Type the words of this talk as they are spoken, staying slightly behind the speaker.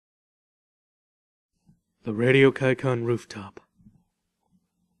The Radio Kaikon rooftop.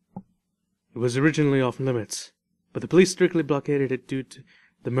 It was originally off limits, but the police strictly blockaded it due to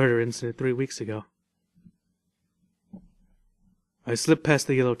the murder incident 3 weeks ago. I slipped past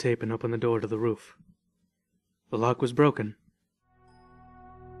the yellow tape and opened the door to the roof. The lock was broken.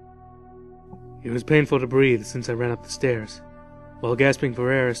 It was painful to breathe since I ran up the stairs, while gasping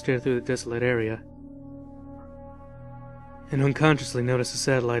for air I stared through the desolate area, and unconsciously noticed a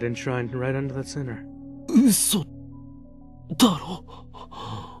satellite enshrined right under the center. 嘘だろ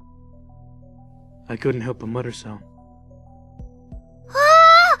I couldn't help but mutter so. あ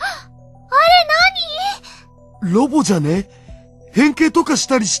れ何ロボじゃね変形とかし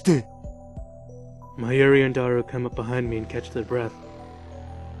たりして My Yuri and Daru come up behind me and catch their breath.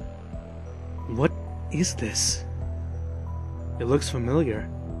 What is this? It looks familiar.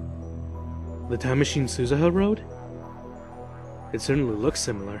 The time machine Suzuha rode? It certainly looks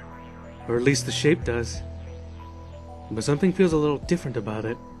similar. Or at least the shape does. But something feels a little different about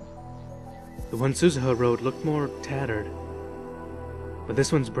it. The one Suzuha rode looked more tattered. But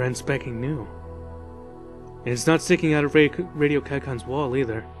this one's brand spanking new. And it's not sticking out of Radio Kaikon's wall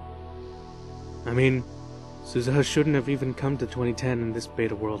either. I mean, Suzuha shouldn't have even come to 2010 in this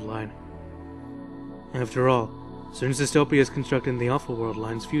Beta World line. After all, certain dystopia is constructed in the Awful World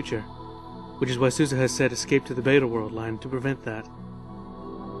line's future, which is why Suzuha said escape to the Beta World line to prevent that.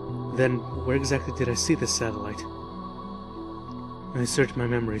 Then, where exactly did I see this satellite? I searched my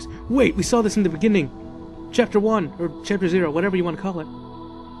memories. Wait, we saw this in the beginning! Chapter 1, or Chapter 0, whatever you want to call it.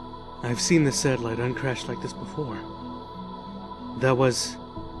 I've seen this satellite uncrashed like this before. That was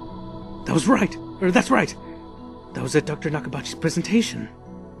right! That's right! That was at Dr. Nakabachi's presentation.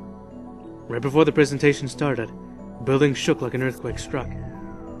 Right before the presentation started, the building shook like an earthquake struck.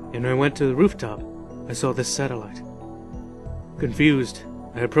 And when I went to the rooftop, I saw this satellite. Confused,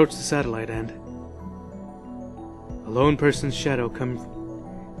 I approached the satellite and a lone person's shadow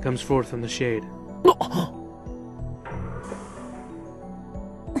comes forth from the shade.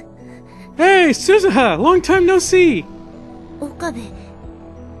 Hey, Suzuha! Long time no see! Okabe,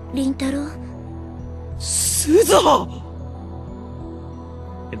 Rintaro. Suzuha!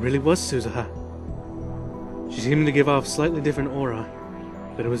 It really was Suzuha. She seemed to give off slightly different aura,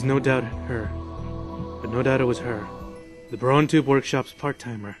 but it was no doubt her. But no doubt it was her. The Brawn Tube Workshop's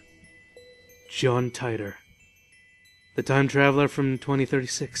part-timer, John Titor. The time traveler from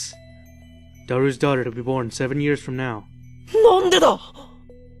 2036. Daru's daughter to be born 7 years from now. なんでだ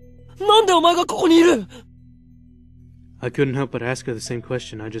なんでお前がここにいる I couldn't help but ask her the same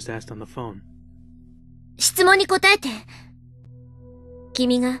question I just asked on the phone. 質問に答えて。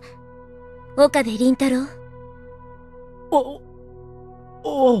君が岡部倫太郎？おう。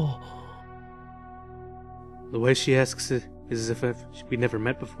 The way she asks it is as if we'd never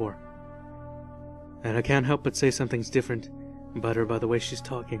met before. And I can't help but say something's different about her by the way she's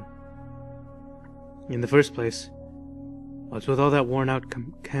talking. In the first place, what's with all that worn-out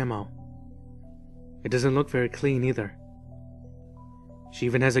camo? It doesn't look very clean either. She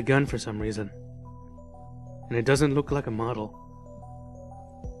even has a gun for some reason. And it doesn't look like a model.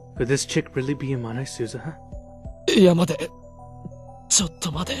 Could this chick really be Yamane Suzuha? いや待てちょっ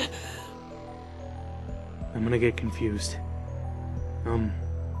と待て I'm gonna get confused.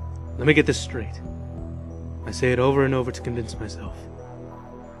 Let me get this straight. I say it over and over to convince myself.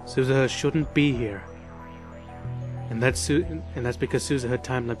 Suzuha shouldn't be here. And that's because Suzuha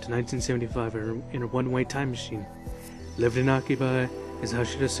time-leapt to 1975 in her one-way time machine, lived in Akiba as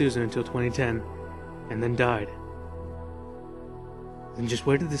Hashira Suzu until 2010, and then died. Then just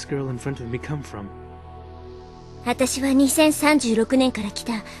where did this girl in front of me come from? 私は2036年から来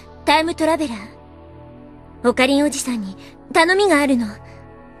たタイムトラベラー。オカリンおじさんに頼みがあるの。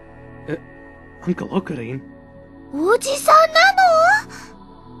Uncle Okarin? おじさんなの？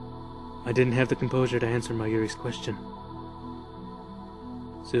 I didn't have the composure to answer Mayuri's question.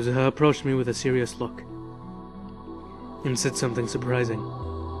 Suzuha approached me with a serious look and said something surprising.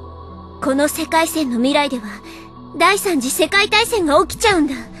 この世界線の未来では第三次世界大戦が起きちゃうん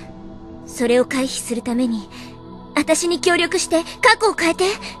だ。それを回避するために私に協力して過去を変えて。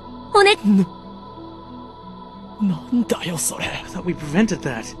おね。なんだよそれ I thought we prevented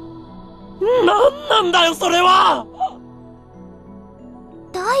that. なんなんだよそれは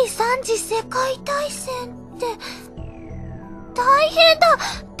第三次世界大戦って大変だ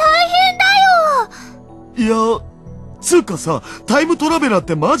いやつうかさタイムトラベラーっ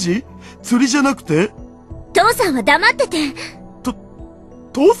てマジ釣りじゃなくて父さんは黙ってて。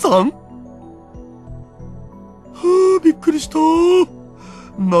父さんはあびっくりした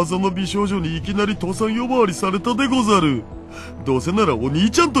謎の美少女にいきなり父さん呼ばわりされたでござる。どうせならお兄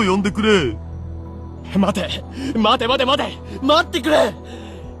ちゃんと呼んでくれ。待て待ってくれ。 I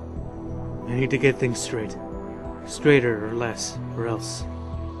need to get things straight. Straighter or less, or else.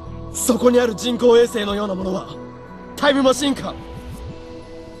 そこにある人工衛星のようなものはタイムマシンか。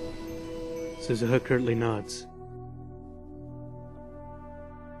 Suzuha curtly nods.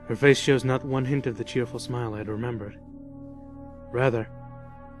 Her face shows not one hint of the cheerful smile I had remembered. Rather,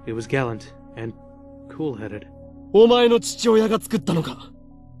 it was gallant and cool-headed. お前の父親が作ったのか。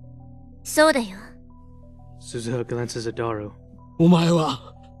そうだよ。Suzuha glances at Daru. お前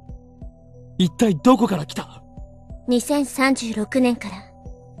は一体どこから来た。2036年から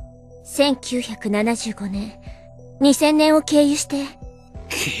1975年、2000年を経由して。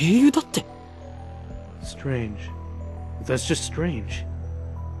経由だって。Strange. That's just strange.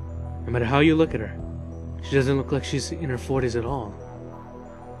 No matter how you look at her, she doesn't look like she's in her 40s at all.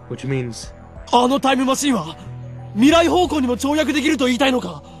 Which means... あのタイムマシンは未来方向にも跳躍できると言いたいの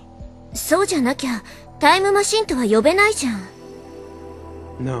か。そうじゃなきゃタイムマシンとは呼べないじゃん。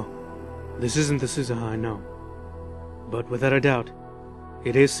No, this isn't the Suzuha I know. But without a doubt,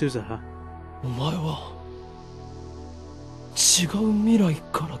 it is Suzuha. お前は違う未来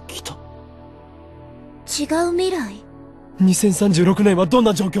から来た。違う未来。2036年はどん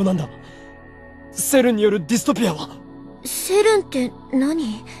な状況なんだ。セルンによるディストピアは。セルンって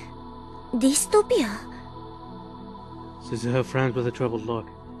何？ディストピア？ Suzuha frowns with a troubled look.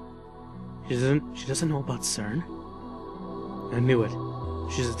 She doesn't know about CERN? I knew it.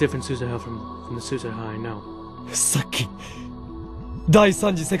 She's a different Suzuha from the Suzuha I know. さっき第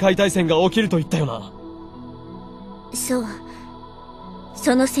三次世界大戦が起きると言ったよな。そう。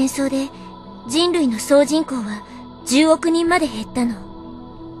その戦争で人類の総人口は10億人まで減ったの。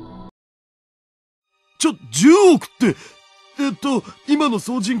10億って、今の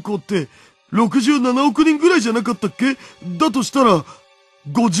総人口って67億人ぐらいじゃなかったっけ。だとしたら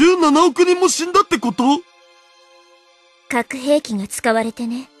57億人も死んだってこと。核兵器が使われて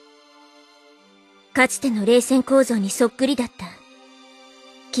ね。かつての冷戦構造にそっくりだった。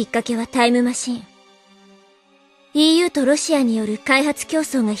きっかけはタイムマシン。EU とロシアによる開発競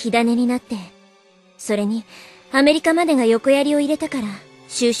争が火種になって、それにアメリカまでが横槍を入れたから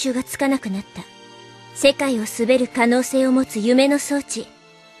収拾がつかなくなった。世界を滑る可能性を持つ夢の装置。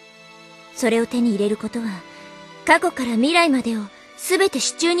それを手に入れることは、過去から未来までを全て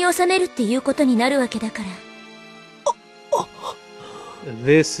手中に収めるっていうことになるわけだから。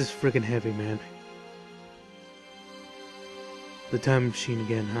This is friggin' heavy, man. The time machine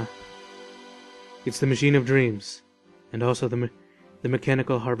again, huh? It's the machine of dreams, and also the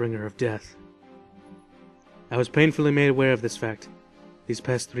mechanical harbinger of death. I was painfully made aware of this fact these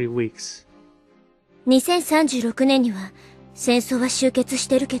past 3 weeks. 2036年には戦争は終結し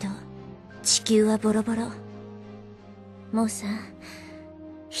てるけど、地球はボロボロ。もうさ、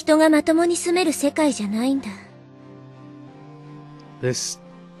人がまともに住める世界じゃないんだ。This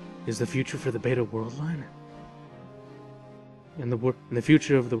is the future for the Beta World Line? In the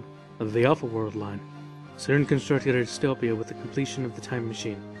future of the Alpha World Line, CERN constructed a dystopia with the completion of the time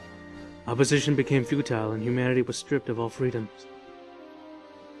machine. Opposition became futile and humanity was stripped of all freedoms.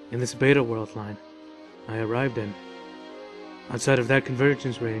 In this Beta World Line, I arrived in. Outside of that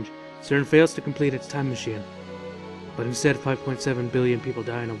convergence range, CERN fails to complete its time machine. But instead 5.7 billion people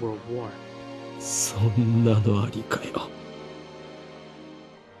die in a world war. そんなのありかよ。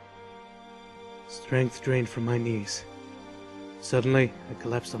Strength drained from my knees. Suddenly, I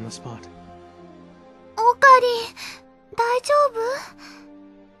collapsed on the spot. オカリ、大丈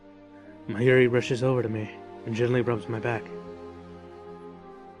夫？ Mayuri rushes over to me and gently rubs my back.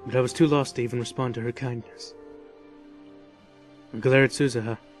 But I was too lost to even respond to her kindness. I glare at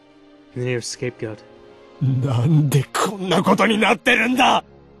Suzuha, the nearest scapegoat. なんでこんなことになってるんだ。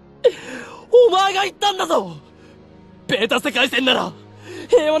お前が言ったんだぞ。ベータ世界線なら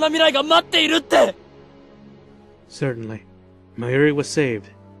平和な未来が待っているって。 Certainly, Mayuri was saved.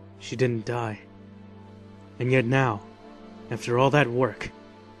 She didn't die. And yet now, after all that work,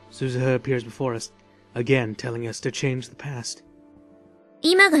 Suzuha appears before us, again telling us to change the past.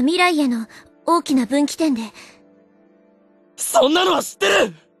 今が未来への大きな分岐点で。そんなのは知って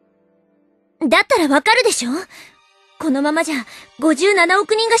る。だったらわかるでしょ？このままじゃ57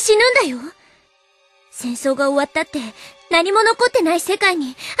億人が死ぬんだよ。戦争が終わったって何も残ってない世界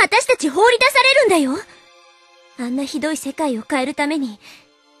に私たち放り出されるんだよ。あんなひどい世界を変えるために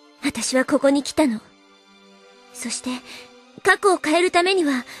私はここに来たの。そして過去を変えるために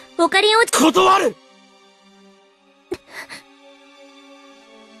はオカリンを断る。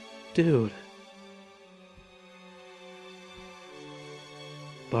Dude.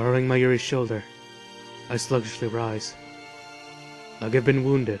 Borrowing Mayuri's shoulder, I sluggishly rise. Like I've been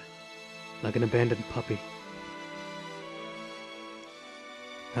wounded, like an abandoned puppy.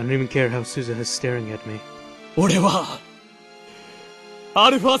 I don't even care how Suzuha's staring at me. 俺は、ア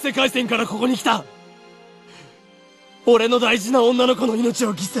ルファ世界線からここに来た。俺の大事な女の子の命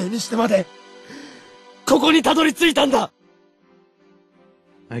を犠牲にしてまで、ここにたどり着いたんだ。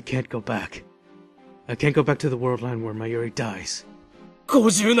I can't go back. I can't go back to the world line where Mayuri dies.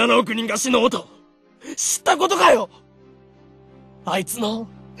 57億人が死のうと、知ったことかよ。あいつの、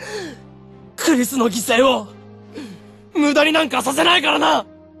クリスの犠牲を、無駄になんかさせないからな。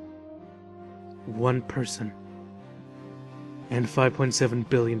One person. And 5.7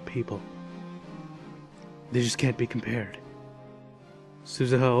 billion people. They just can't be compared.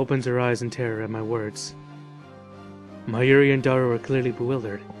 Suzuha opens her eyes in terror at my words. Mayuri and Daru are clearly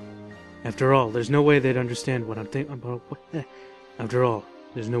bewildered. After all, there's no way they'd understand what I'm thinking about. After all,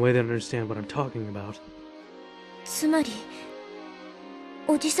 there's no way they'd understand what I'm talking about. つまり、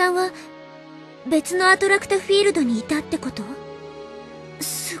おじさんは別のアトラクタフィールドにいたってこと？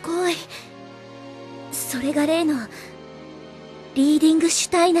すごい。それが例のリーディングシ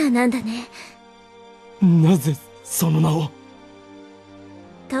ュタイナーなんだね。なぜその名を？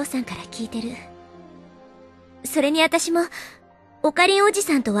父さんから聞いてる。それに私もオカリンおじ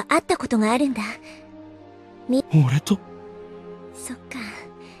さんとは会ったことがあるんだ。俺と？そっか。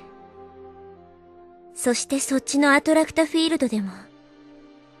そしてそっちのアトラクタフィールドでも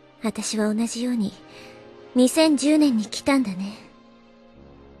私は同じように2010年に来たんだね。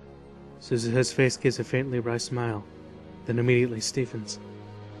Suzuha's face gives a faintly wry smile, then immediately stiffens.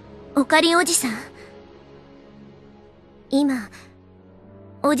 オカリンおじさん。今、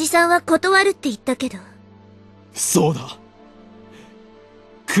おじさんは断るって言ったけど。そうだ。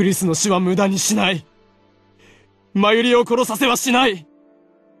クリスの死は無駄にしない。マユリを殺させはしない。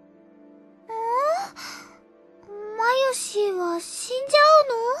マユシは死んじゃ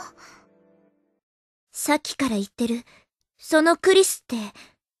うの？さっきから言ってる、そのクリスって、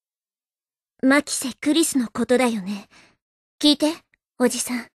マキセ・クリスのことだよね。聞いて、おじ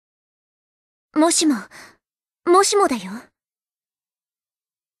さん。もしもだよ。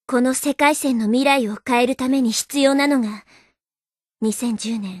この世界線の未来を変えるために必要なのが、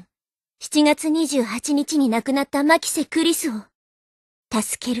2010年7月28日に亡くなったマキセ・クリスを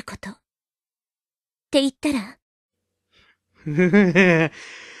助けること。って言ったら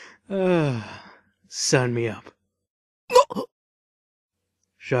Sign me up.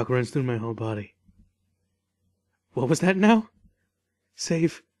 Shock runs through my whole body. What was that now?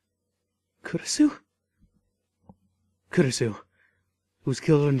 Save Kurisu? Kurisu, who was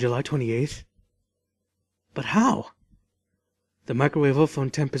killed on July 28th? But how? The microwave phone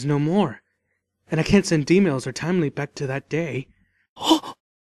temp is no more, and I can't send emails or time leap back to that day.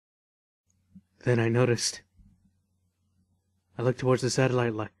 Then I noticed. I looked towards the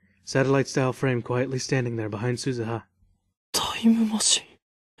satellite-style frame quietly standing there behind Suzuha. タイムマシン。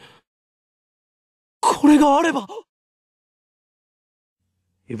これがあれば。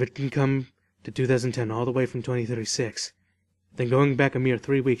If it can come to 2010 all the way from 2036, then going back a mere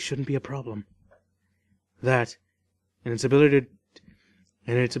 3 weeks shouldn't be a problem. That, and its ability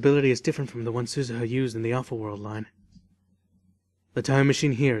is different from the one Suzuha used in the Alpha World line. The time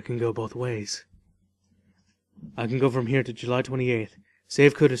machine here can go both ways. I can go from here to July 28th,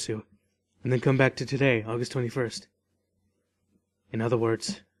 save Kurisu, and then come back to today, August 21st. In other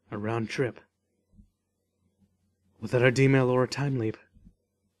words, a round trip. Without a D-mail or a time leap.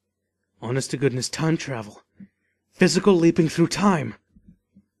 Honest to goodness time travel. Physical leaping through time.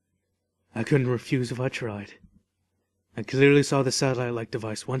 I couldn't refuse if I tried. I clearly saw the satellite-like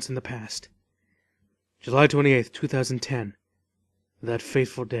device once in the past. July 28th, 2010. That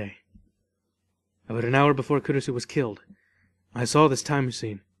fateful day. About an hour before Kurisu was killed, I saw this time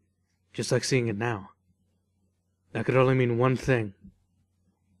machine, just like seeing it now. That could only mean one thing.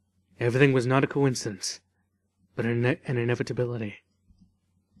 Everything was not a coincidence, but an inevitability.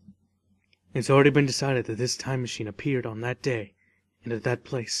 It's already been decided that this time machine appeared on that day and at that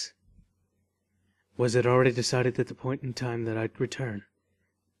place. Was it already decided at the point in time that I'd return?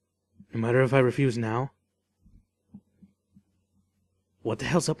 No matter if I refuse now? What the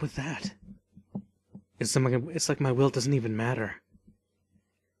hell's up with that? It's like my will doesn't even matter.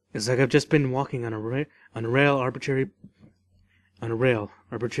 It's like I've just been walking on a rail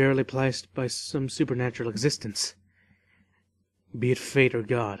arbitrarily placed by some supernatural existence. Be it fate or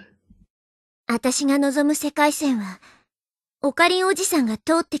God. 私が望む世界線は、オカリンおじさんが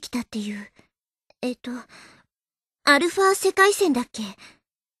通ってきたっていう、アルファ世界線だっけ？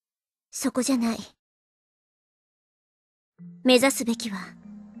そこじゃない。目指すべきは、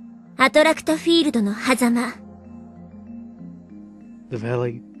アトラクタフィールドの狭間。The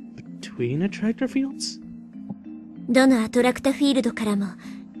valley between attractor fields? どのアトラクタフィールドからも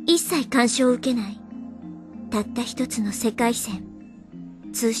一切干渉を受けない。たった一つの世界線。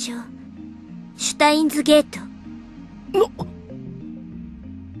通称、シュタインズゲート。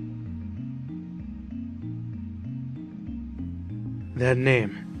That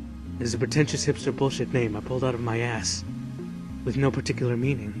name is a pretentious hipster bullshit name I pulled out of my ass, with no particular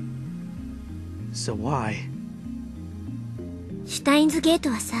meaning. So why? シュタインズゲート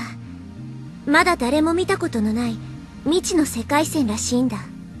はさ、まだ誰も見たことのない未知の世界線らしいんだ。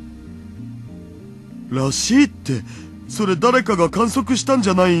らしいって、それ誰かが観測したんじ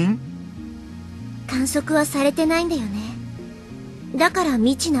ゃないん？観測はされてないんだよね。だから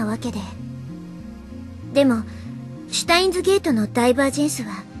未知なわけで。でも、シュタインズゲートのダイバージェンス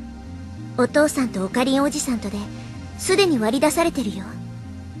は、お父さんとオカリンおじさんとで、すでに割り出されてるよ。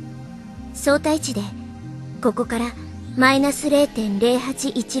相対値で、ここからマイナス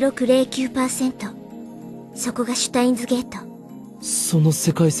 0.081609%。そこがシュタインズゲート。その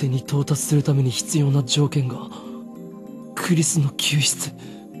世界線に到達するために必要な条件が、クリスの救出。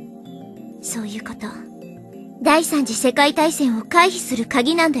そういうこと。第三次世界大戦を回避する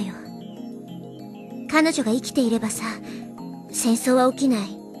鍵なんだよ。彼女が生きていればさ、戦争は起きない。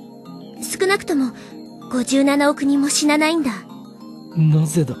少なくとも57億人も死なないんだ。な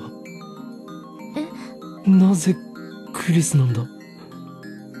ぜだ？なぜクリスなんだ？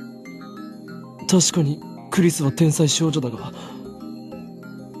確かにクリスは天才少女だが、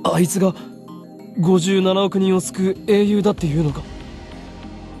あいつが57億人を救う英雄だっていうのか？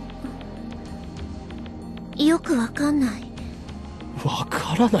よくわかんない。わ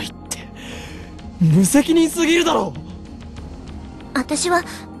からないって、無責任すぎるだろ。私は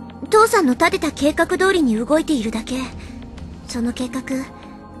父さんの立てた計画通りに動いているだけ。その計画、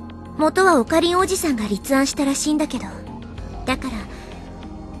元はオカリンおじさんが立案したらしいんだけど、だか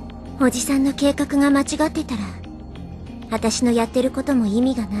らおじさんの計画が間違ってたら、私のやってることも意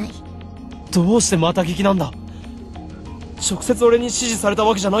味がない。どうしてまた聞きなんだ？直接俺に指示された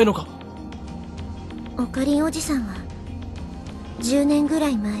わけじゃないのか？オカリンおじさんは10年ぐら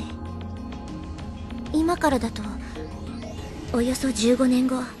い前、今からだとおよそ15年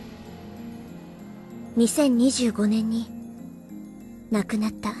後、2025年に亡くな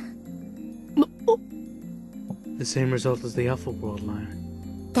った。The same result as the Alpha World line.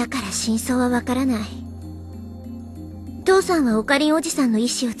 だから真相はわからない。父さんはオカリンおじさんの意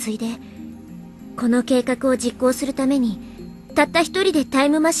志を継いで、この計画を実行するためにたった一人でタイ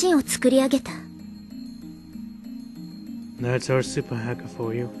ムマシンを作り上げた。That's our super hacker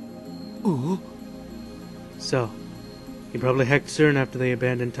for you. Oh? So, he probably hacked CERN after they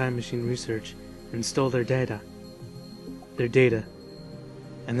abandoned time machine research and stole their data.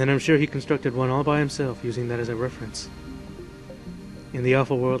 And then I'm sure he constructed one all by himself using that as a reference. In the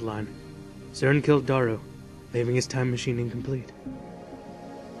Alpha World line, CERN killed Daru, leaving his time machine incomplete.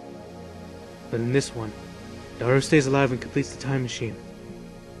 But in this one, Daru stays alive and completes the time machine.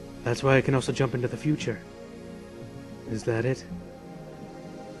 That's why I can also jump into the future. Is that it?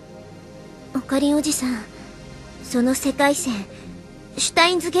 オカリンおじさん、その世界線、シュタ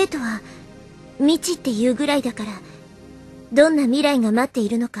インズゲートは未知っていうぐらいだから、どんな未来が待ってい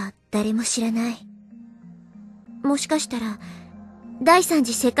るのか誰も知らない。もしかしたら、第三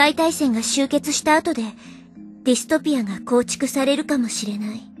次世界大戦が終結した後で、ディストピアが構築されるかもしれ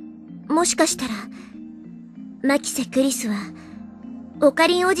ない。もしかしたら、マキセ・クリスは、オカ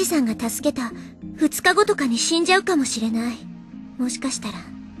リンおじさんが助けた2日後とかに死んじゃうかもしれない。もしかしたら、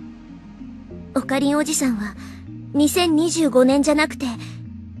オカリンおじさんは2025年じゃなくて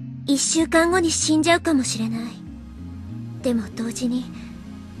1週間後に死んじゃうかもしれない。でも同時に、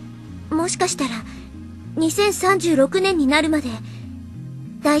もしかしたら2036年になるまで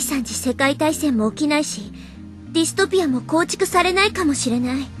第三次世界大戦も起きないし、ディストピアも構築されないかもしれ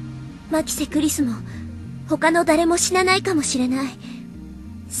ない。マキセ・クリスも他の誰も死なないかもしれない。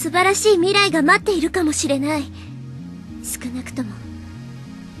素晴らしい未来が待っているかもしれない。少なくとも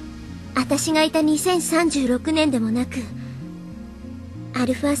私がいた2036年でもなく、ア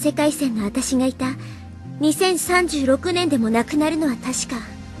ルファ世界線の私がいた2036年でもなくなるのは確か。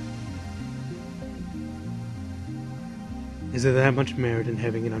 Is there that much merit in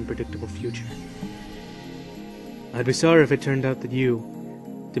having an unpredictable future? I'd be sorry if it turned out that you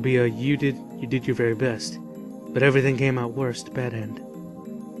did your very best, but everything came out worst, bad end.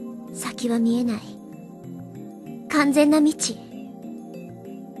 先は見えない。完全な未知。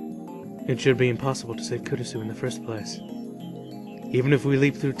It should be impossible to save Kurisu in the first place. Even if we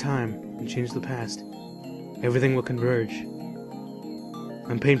leap through time and change the past, everything will converge.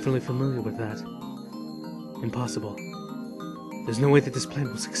 I'm painfully familiar with that. Impossible. There's no way that this plan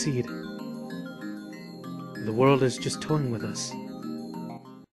will succeed. The world is just toying with us.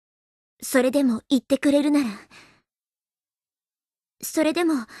 それでも言ってくれるなら。それで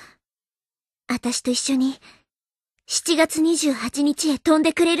も、私と一緒に、7月28日へ飛ん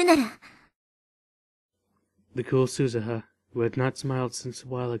でくれるなら。The cool Suzuha, who had not smiled since a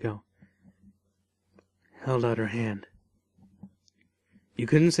while ago, held out her hand. You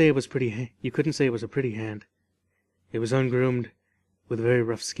couldn't say it was a pretty hand. It was ungroomed, with very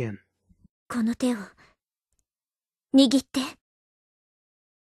rough skin. この手を、握って。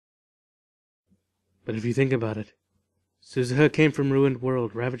But if you think about it, Suzuha came from a ruined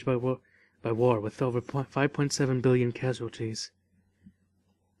world ravaged by war with over 5.7 billion casualties.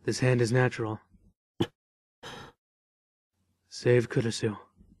 This hand is natural. Save Kurisu.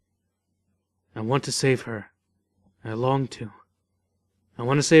 I want to save her. I long to. I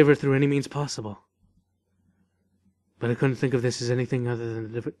want to save her through any means possible. But I couldn't think of this as anything other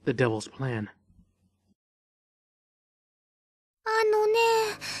than the devil's plan.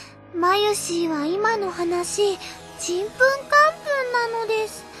 マユシーは今の話、ちんぷんかんぷんなので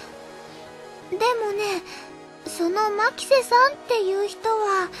す。でもね、そのマキセさんっていう人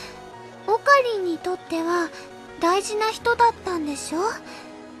は、オカリンにとっては大事な人だったんでしょ？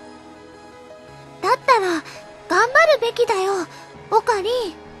だったら、頑張るべきだよ、オカリ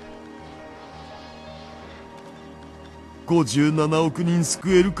ン。57億人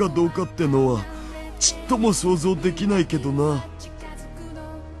救えるかどうかってのは、ちっとも想像できないけどな。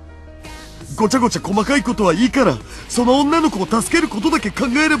ごちゃごちゃ細かいことはいいから、その女の子を助けることだけ考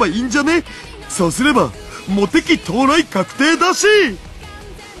えればいいんじゃね？そうすれば、モテ期到来確定だし！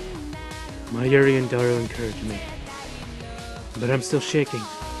 Mayuri and Daru encouraged me, but I'm still shaking.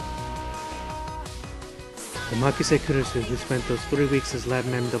 The Makise Kurisu who spent those 3 weeks as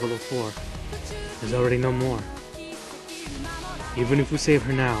Labman 004 is already no more. Even if we save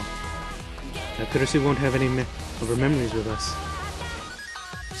her now, that Kurisu won't have any of her memories with us.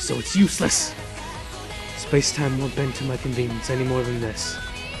 So it's useless. Space-time won't bend to my convenience any more than this.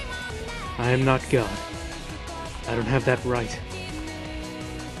 I am not God. I don't have that right.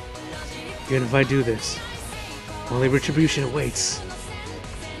 Even if I do this, only retribution awaits.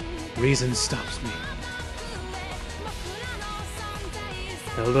 Reason stops me.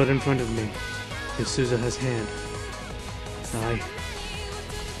 Held out in front of me is Suzuha's hand. I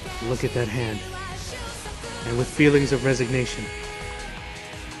look at that hand, and with feelings of resignation,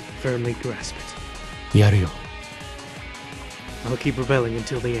 firmly grasp it. やるよ。 I'll keep rebelling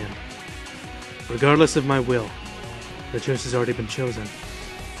until the end. Regardless of my will, the choice has already been chosen.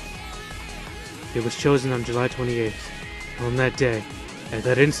 It was chosen on July 28th. On that day, at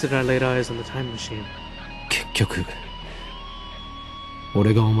that instant I laid eyes on the time machine. 結局、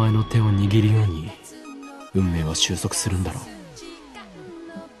俺がお前の手を握るように、運命は収束するんだろう。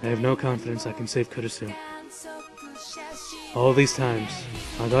I have no confidence I can save Kurisu. All these times,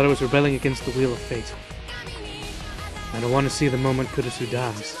 I thought I was rebelling against the wheel of fate. I don't want to see the moment Kurisu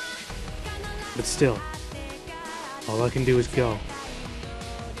dies. But still, all I can do is go.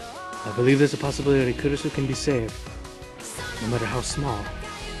 I believe there's a possibility Kurisu can be saved, no matter how small.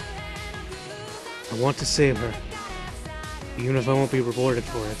 I want to save her, even if I won't be rewarded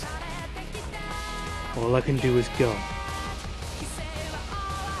for it. All I can do is go.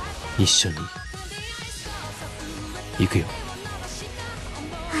 一緒に行くよ。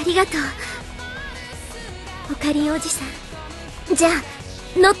ありがとう、オカリンおじさん。じゃあ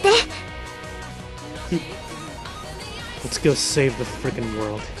乗って。Let's go save the freaking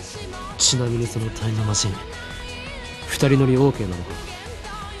world. ちなみにそのタイムマシン、二人乗り OK なのか？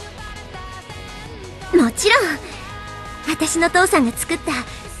もちろん、私の父さんが作った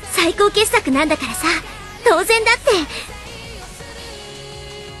最高傑作なんだからさ、当然だって。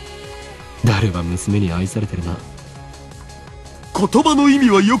誰は娘に愛されてるな。言葉の意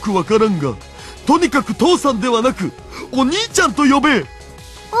味はよくわからんが、とにかく父さんではなくお兄ちゃんと呼べ。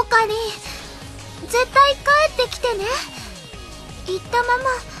オカリン、絶対帰ってきてね。行ったまま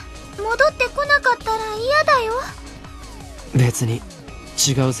戻ってこなかったら嫌だよ。別に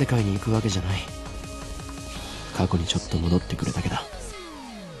違う世界に行くわけじゃない。過去にちょっと戻ってくるだけだ。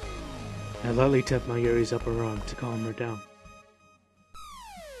 I lightly tap Mayuri's upper arm to calm her down.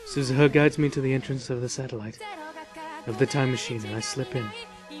 Suzuha guides me to the entrance of the satellite, of the time machine, and I slip in.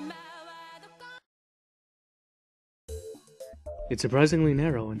 It's surprisingly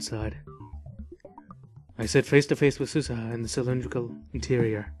narrow inside. I sit face to face with Suzuha in the cylindrical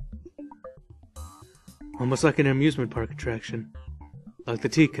interior. Almost like an amusement park attraction, like the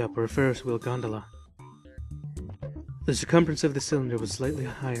teacup or a Ferris wheel gondola. The circumference of the cylinder was slightly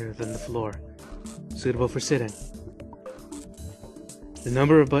higher than the floor, suitable for sitting. The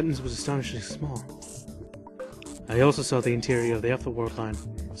number of buttons was astonishingly small. I also saw the interior of the Otherworld line,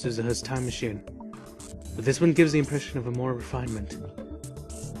 Suzuha's time machine, but this one gives the impression of a more refinement.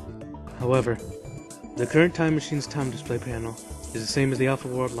 However, the current time machine's time display panel is the same as the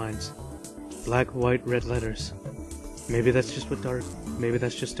Otherworld line's. Black, white, red letters. Maybe that's just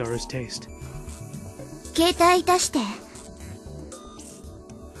Dara's taste. 携帯出して。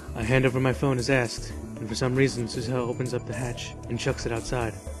I hand over my phone as asked, and for some reason Suzuha opens up the hatch and chucks it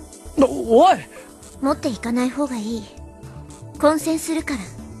outside. おい。持っていかない方がいい。混戦するから。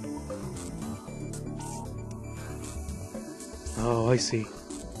Oh, I see.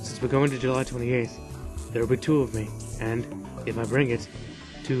 Since we're going to July 28th, there will be 2 of me, and, if I bring it,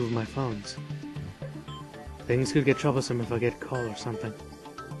 2 of my phones. Things could get troublesome if I get a call or something.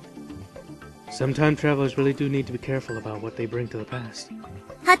 Some time travelers really do need to be careful about what they bring to the past.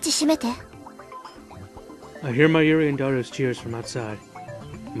 ハッチ閉めて。I hear Mayuri and Daru's cheers from outside.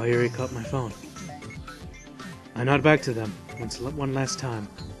 Mayuri caught my phone. I nod back to them one last time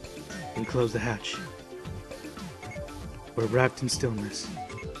and close the hatch. We're wrapped in stillness.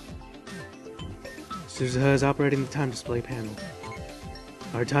 Suzuha is operating the time display panel.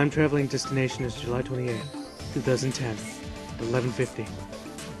 Our time-traveling destination is July 28th, 2010, 11:50.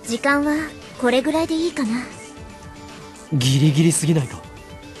 時間はこれぐらいでいいかな。ギリギリすぎないか。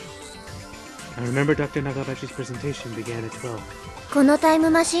I remember Dr. Nagabachi's presentation began at 12. このタイ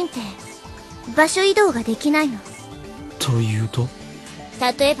ムマシンって場所移動ができないの。というと？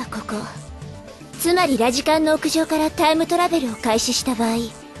例えばここ。つまりラジカンの屋上からタイムトラベルを開始した場合、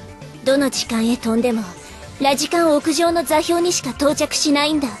どの時間へ飛んでもラジカン屋上の座標にしか到着しな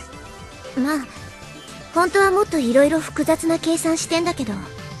いんだ。まあ本当はもっと色々複雑な計算してんだけど、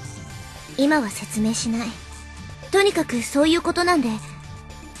今は説明しない。とにかくそういうことなんで、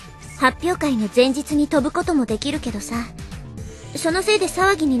発表会の前日に飛ぶこともできるけどさ、そのせいで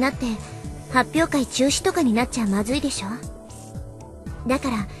騒ぎになって発表会中止とかになっちゃまずいでしょ。だ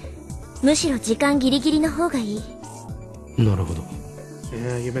からむしろ時間ギリギリの方がいい。なるほど。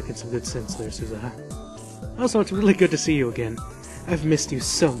Yeah, you're making some good sense there, Suzuha. Also, it's really good to see you again. I've missed you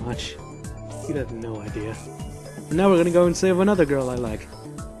so much. You have no idea. And now we're gonna go and save another girl I like.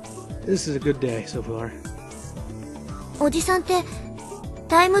 This is a good day so far. おじさんって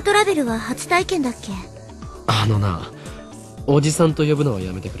タイムトラベルは初体験だっけ？あのな、おじさんと呼ぶのは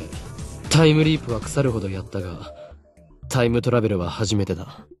やめてくれ。タイムリープは腐るほどやったが、タイムトラベルは初めて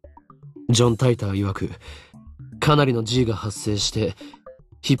だ。ジョン・タイター曰く、かなりの G が発生して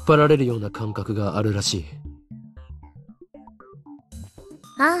引っ張られるような感覚があるらしい。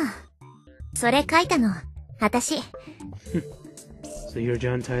ああ、それ書いたの私。So you're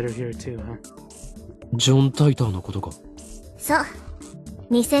John Titor here too, huh? ジョン・タイターのことか。そう。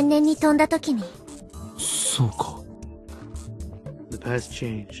2000年に飛んだ時に。そうか。The past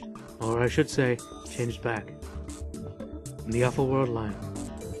changed. Or I should say, changed back. In the Awful World line,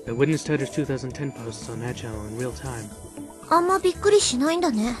 I witnessed Titor's 2010 posts on that channel in real time. あんまびっくりしないん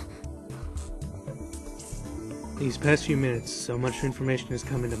だね。These past few minutes, so much information has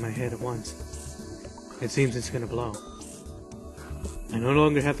come into my head at once. It seems it's gonna blow. I no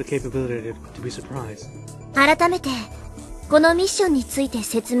longer have the capability to be surprised. 改めて、このミッションについて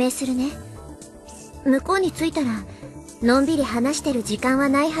説明するね。向こうに着いたら、のんびり話してる時間は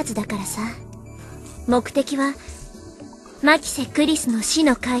ないはずだからさ。目的は、マキセ・クリスの死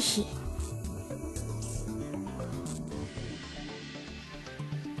の回避。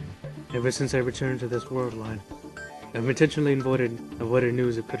Ever since I returned to this world line, I've intentionally avoided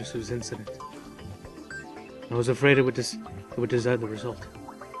news of Kurisu's incident. I was afraid it would decide the result.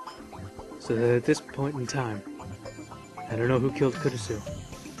 So that at this point in time, I don't know who killed Kurisu.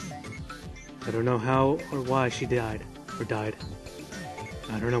 I don't know how or why she died. I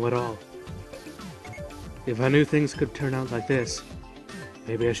don't know at all. If I knew things could turn out like this,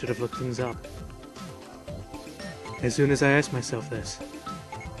 maybe I should have looked things up. As soon as I asked myself this,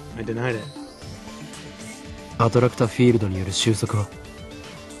 I denied it. アトラクタフィールドによる収束は？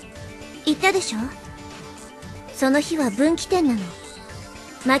言ったでしょ？その日は分岐点なの。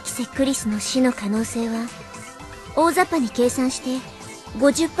マキセ・クリスの死の可能性は大雑把に計算して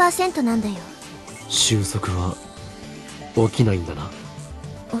 50% なんだよ。収束は起きないんだな。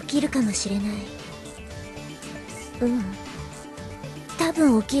起きるかもしれない。多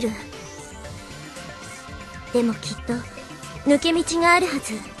分起きる。でもきっと抜け道があるは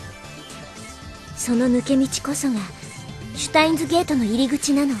ず。その抜け道こそがシュタインズゲートの入り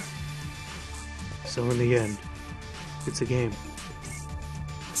口なの。So in the end, it's a game.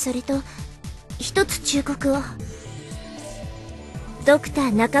 それと一つ忠告を。ドクタ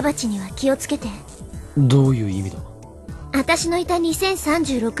ー中鉢には気をつけて。どういう意味だ？私のいた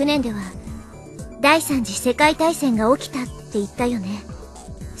2036年では、第三次世界大戦が起きたって言ったよね。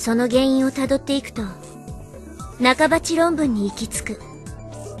その原因をたどっていくと、中鉢論文に行き着く。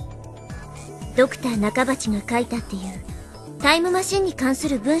ドクター中鉢が書いたっていう、タイムマシンに関す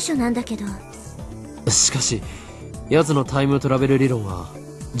る文書なんだけど。しかし、奴のタイムトラベル理論は、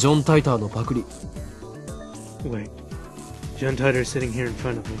ジョン・タイターのパクリ。Wait. John Titor's sitting here in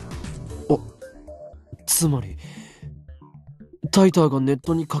front of me. つまり、タイターがネッ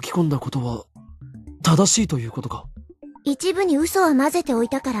トに書き込んだことは、正しいということか。一部に嘘は混ぜておい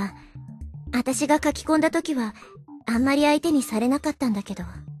たから、私が書き込んだ時は、あんまり相手にされなかったんだけど。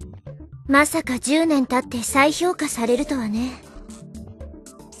まさか10年経って再評価されるとはね。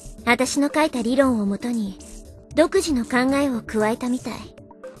私の書いた理論をもとに、独自の考えを加えたみたい。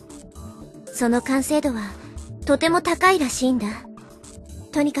その完成度は、とても高いらしいんだ。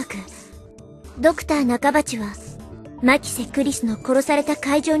とにかく、ドクター中鉢は、マキセ・クリスの殺された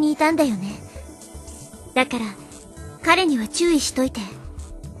会場にいたんだよね。だから、彼には注意しといて。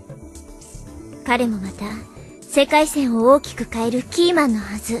彼もまた、世界線を大きく変えるキーマンの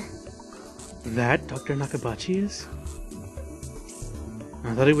はず。That Dr. Nakabachi is?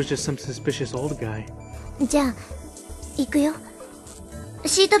 I thought he was just some suspicious old guy. じゃあ、行くよ。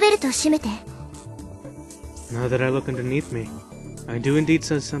シートベルトを締めて。Now that I look underneath me, I do indeed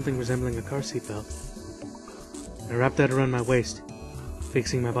sense something resembling a car seatbelt. I wrap that around my waist,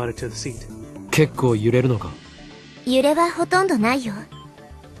 fixing my body to the seat. 結構揺れるのか？揺れはほとんどないよ。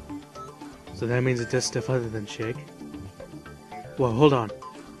So that means it does stuff other than shake. Well, hold on.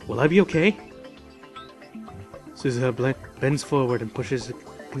 Will I be okay? Suzuha bends forward and pushes a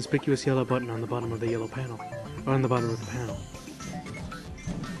conspicuous yellow button on the bottom of the yellow panel, or on the bottom of the panel.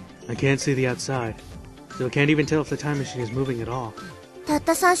 I can't see the outside, so I can't even tell if the time machine is moving at all. たっ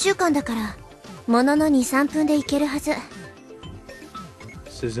た3週間だから、ものの2、3分で行けるはず。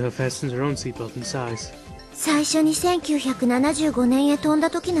Suzuha fastens her own seatbelt and sighs. 最初に1975年へ飛んだ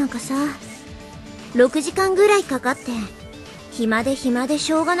時なんかさ、6時間ぐらいかかって、暇で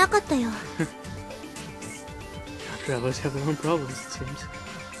しょうがなかったよ。Travelers have their own problems, it seems.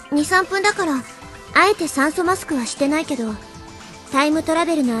 2、3分だから、あえて酸素マスクはしてないけど、タイムトラ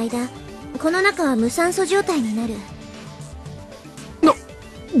ベルの間、この中は無酸素状態になる。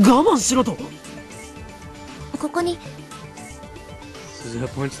我慢しろと。ここに。Suzuha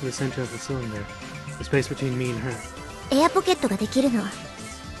points to the center of the cylinder, the space between me and her. エアポケットができるの。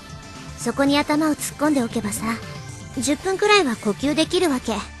そこに頭を突っ込んでおけばさ、10分くらいは呼吸できるわ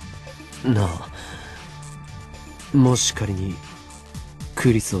け。なあ、もし仮に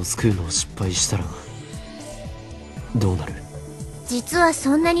クリスを救うのを失敗したらどうなる？実は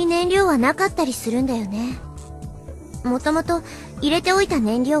そんなに燃料はなかったりするんだよね。もともと入れておいた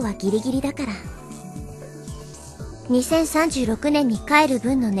燃料はギリギリだから。2036年に帰る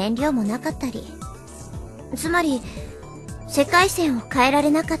分の燃料もなかったり。つまり、世界線を変えら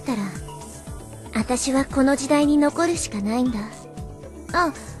れなかったら、私はこの時代に残るしかないんだ。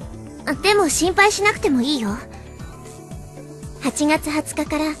でも心配しなくてもいいよ。8月20日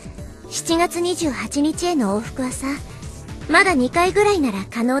から7月28日への往復はさ、まだ2回ぐらいなら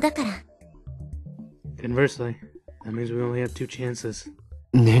可能だから。Conversely, that means we only have 2 chances.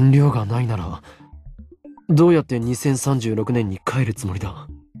 燃料がないなら、どうやって2036年に帰るつもりだ？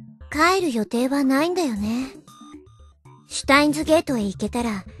帰る予定はないんだよね。シュタインズゲートへ行けた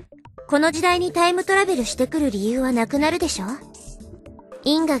ら、この時代にタイムトラベルしてくる理由はなくなるでしょ？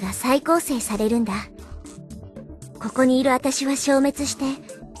因果が再構成されるんだ。ここにいる私は消滅して、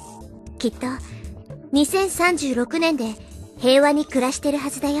きっと2036年で平和に暮らしてるは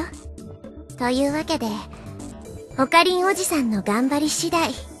ずだよ。というわけで、オカリンおじさんの頑張り次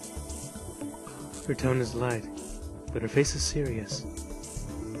第。Her tone is light, but her face is serious.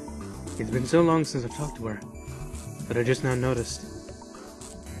 It's been so long since I've talked to her, but I just now noticed.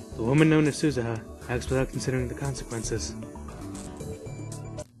 The woman known as Suzuha acts without considering the consequences.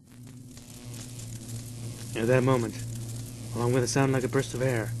 At that moment, along with a sound like a burst of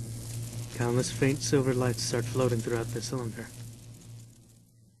air, countless faint silver lights start floating throughout the cylinder.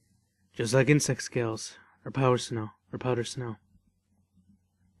 Just like insect scales, or powder snow.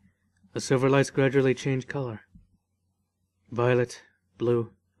 The silver lights gradually change color. Violet,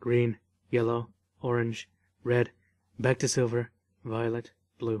 blue, green, yellow, orange, red, back to silver, violet,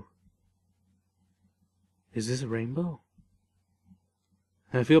 blue. Is this a rainbow?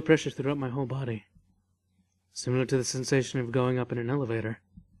 I feel pressure throughout my whole body, similar to the sensation of going up in an elevator.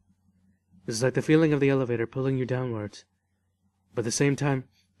 It's like the feeling of the elevator pulling you downwards, but at the same time,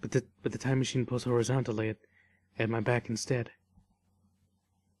 but the time machine pulls horizontally at my back instead.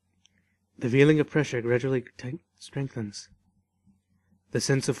 The feeling of pressure gradually strengthens. The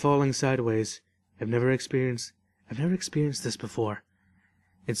sense of falling sideways. I've never experienced this before.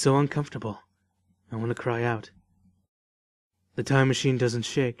 It's so uncomfortable. I want to cry out. The time machine doesn't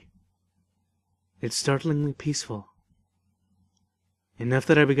shake. It's startlingly peaceful. Enough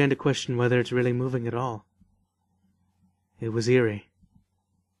that I began to question whether it's really moving at all. It was eerie.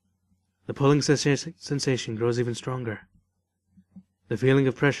 The pulling sensation grows even stronger. The feeling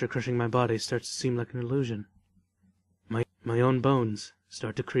of pressure crushing my body starts to seem like an illusion. My own bones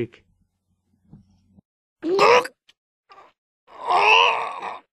start to creak.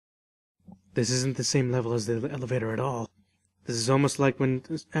 This isn't the same level as the elevator at all. This is almost like when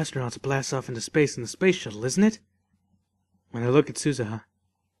astronauts blast off into space in the space shuttle, isn't it? When I look at Suzuha,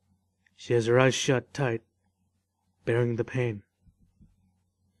 she has her eyes shut tight, bearing the pain.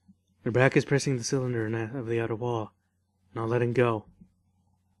 Her back is pressing the cylinder of the outer wall, not letting go.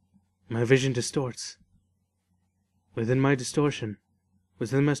 My vision distorts. Within my distorting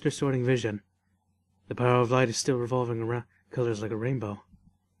vision, the power of light is still revolving around colors like a rainbow.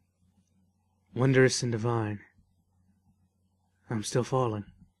 Wondrous and divine. I'm still falling.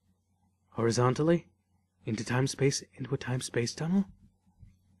 Horizontally? Into a time-space tunnel?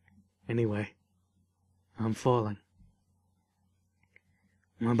 Anyway, I'm falling.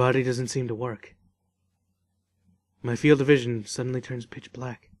 My body doesn't seem to work. My field of vision suddenly turns pitch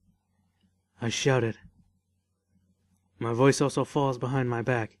black. I shouted. My voice also falls behind my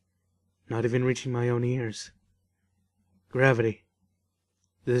back, not even reaching my own ears. Gravity.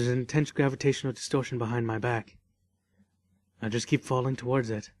 There's an intense gravitational distortion behind my back. I just keep falling towards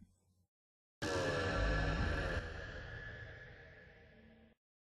it.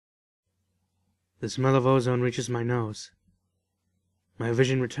 The smell of ozone reaches my nose. My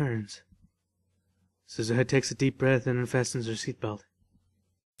vision returns. Suzuha takes a deep breath and unfastens her seatbelt.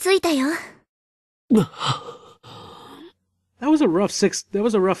 着いたよ。 That was a rough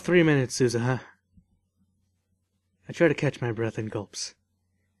 3 minutes, Suzuha. I try to catch my breath in gulps.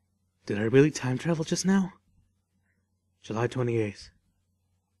 Did I really time travel just now? July 28th.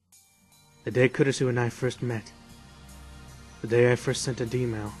 The day Kurisu and I first met. The day I first sent a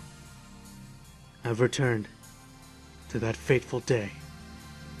D-mail. I've returned to that fateful day.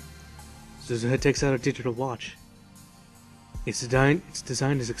 Suzuha takes out a digital watch. Its design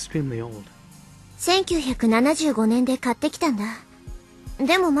is extremely old. 1975年で買ってきたんだ。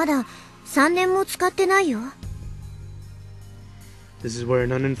でもまだ3年も使ってないよ。This is where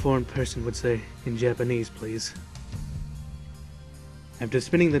an uninformed person would say, in Japanese, please. After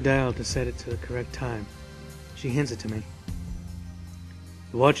spinning the dial to set it to the correct time, she hands it to me.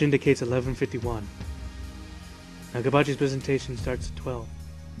 The watch indicates 11:51. Nakabachi's presentation starts at 12.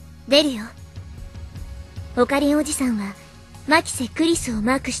 出るよ。オカリンおじさんはマキセ・クリスを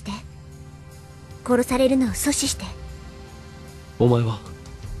マークして。殺されるのを阻止して。お前は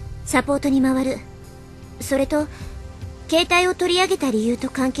サポートに回る。それと携帯を取り上げた理由と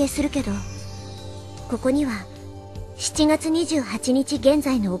関係するけど、ここには7月28日現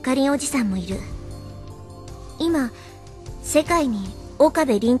在のオカリンおじさんもいる。今世界に岡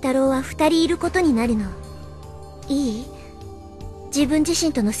部倫太郎は2人いることになるの。いい？自分自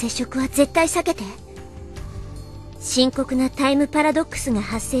身との接触は絶対避けて。深刻なタイムパラドックスが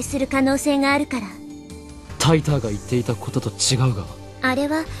発生する可能性があるから。タイターが言っていたことと違うが。あれ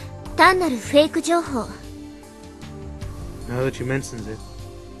は単なるフェイク情報。Now that you mentioned it,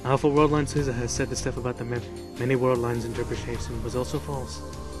 Alpha Worldline Suzu has said the stuff about the many Worldlines interpretation was also false.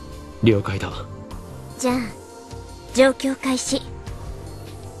 了解だ。じゃあ状況開始。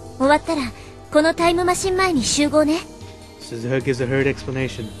終わったらこのタイムマシン前に集合ね。Suzuha gives a hurried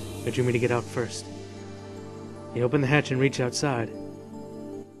explanation, urging me to get out first. I open the hatch and reach outside.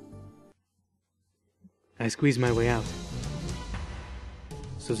 I squeeze my way out.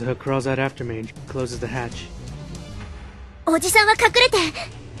 Suzuha crawls out after me and closes the hatch. おじさんは隠れて。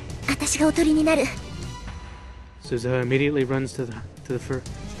私がおとりになる。Suzuha immediately runs to the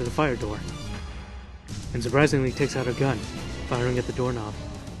fire door, and surprisingly takes out her gun, firing at the doorknob.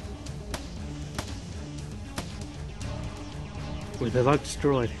 With the lock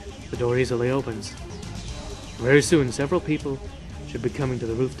destroyed, the door easily opens. Very soon, several people should be coming to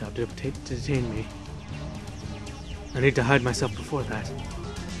the rooftop to detain me. I need to hide myself before that.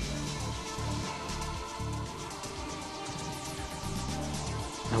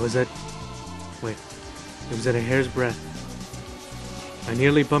 It was at a hair's breadth. I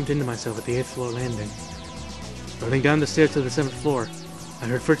nearly bumped into myself at the 8th floor landing. Running down the stairs to the 7th floor, I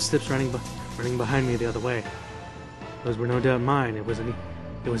heard footsteps running behind me the other way. Those were no doubt mine. It was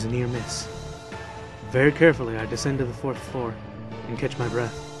a near miss. Very carefully, I descend to the 4th floor and catch my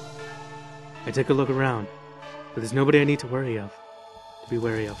breath. I take a look around, but there's nobody I need to be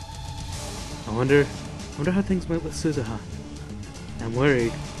wary of. I wonder how things went with Suzuha. I'm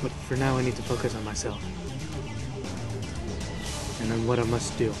worried, but for now I need to focus on myself. And on what I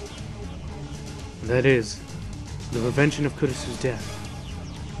must do. And that is, the prevention of Kurisu's death.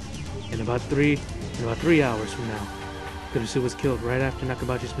 In about 3 hours from now, Kurisu was killed right after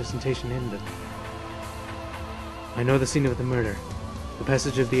Nakabachi's presentation ended. I know the scene of the murder, the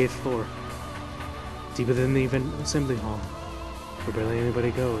passage of the 8th floor, deeper than the event assembly hall, where barely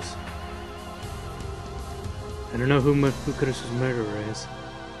anybody goes. I don't know who Kurisu's murderer is,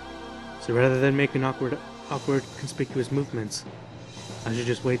 so rather than making awkward, conspicuous movements, I should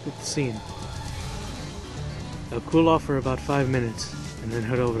just wait at the scene. I'll cool off for about 5 minutes, and then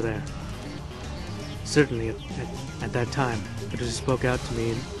head over there. Certainly, at that time, Kurisu spoke out to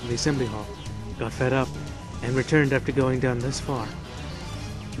me in the assembly hall, got fed up, and returned after going down this far.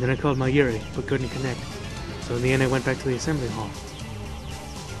 Then I called Mayuri, but couldn't connect, so in the end I went back to the assembly hall.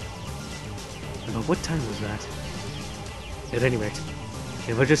 About what time was that? At any rate,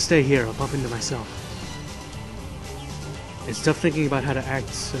 if I just stay here, I'll bump into myself. It's tough thinking about how to act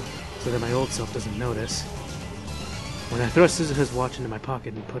so that my old self doesn't notice. When I thrust Suzuha's watch into my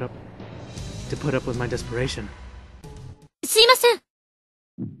pocket and put up with my desperation. すいません。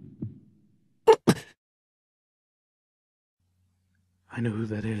I know who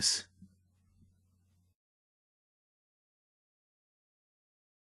that is.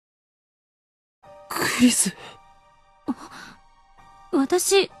 クリス。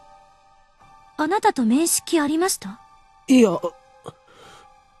私、あなたと面識ありました？いや。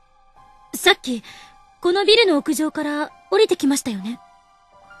さっき、このビルの屋上から降りてきましたよね。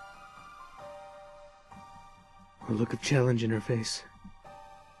A look of challenge in her face.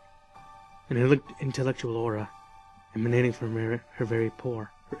 An intellectual aura emanating from her every pore.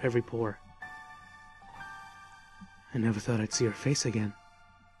 I never thought I'd see her face again.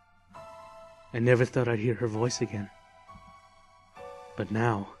 I never thought I'd hear her voice again. But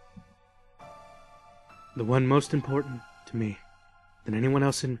now, the one most important to me than anyone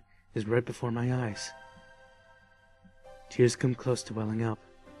else is right before my eyes. Tears come close to welling up.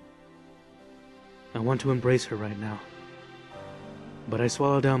 I want to embrace her right now, but I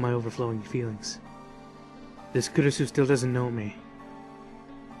swallow down my overflowing feelings. This Kurisu still doesn't know me.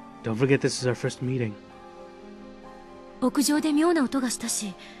 Don't forget this is our first meeting. 屋上で妙な音がした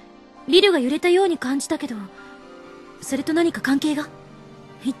し、ビルが揺れたように感じたけど、それと何か関係が？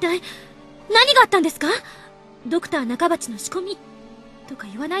一体何があったんですか？ドクター中鉢の仕込みとか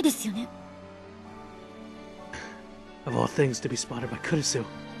言わないですよね。Of all things to be spotted by Kurisu.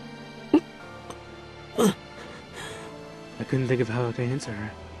 I couldn't think of how to answer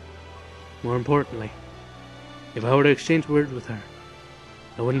her. More importantly, if I were to exchange words with her,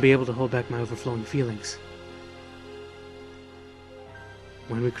 I wouldn't be able to hold back my overflowing feelings.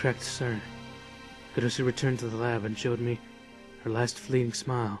 When we cracked CERN, Kurisu returned to the lab and showed me her last fleeting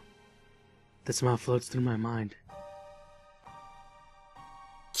smile. That smile floats through my mind.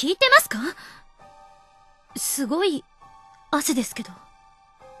 聞いてますか？すごい汗ですけど。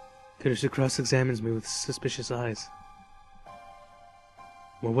Kurisu cross-examines me with suspicious eyes.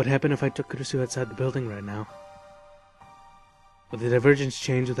 What would happen if I took Kurisu outside the building right now? Would the divergence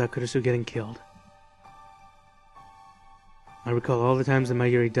change without Kurisu getting killed? I recall all the times that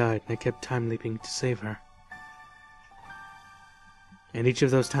Mayuri died and I kept time-leaping to save her. And each of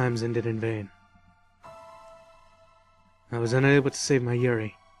those times ended in vain. I was unable to save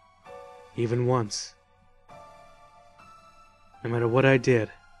Mayuri, even once. No matter what I did,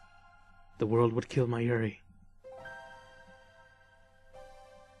 the world would kill Mayuri.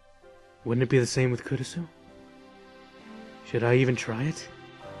 Wouldn't it be the same with Kurisu? Should I even try it?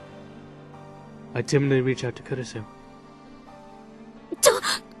 I timidly reach out to Kurisu.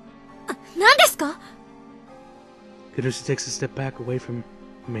 何ですか？ Kurisu takes a step back away from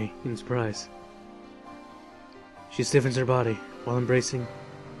me in surprise. She stiffens her body while embracing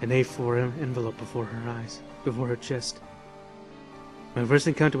an A4 envelope before her chest. My first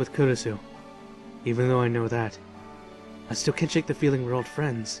encounter with Kurisu, even though I know that, I still can't shake the feeling we're old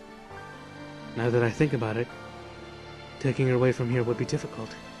friends. Now that I think about it, taking her away from here would be difficult.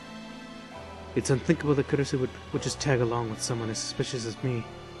 It's unthinkable that Kurisu would just tag along with someone as suspicious as me,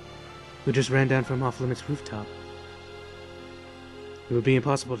 who just ran down from off-limits rooftop. It would be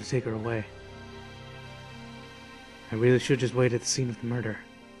impossible to take her away. I really should just wait at the scene of the murder.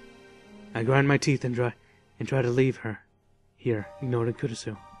 I grind my teeth and try to leave her here, ignoring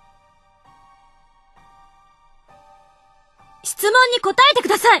Kurisu. 質問に答えてく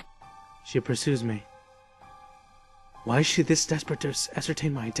ださい。 She pursues me. Why is she this desperate to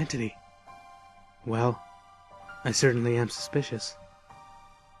ascertain my identity? Well, I certainly am suspicious.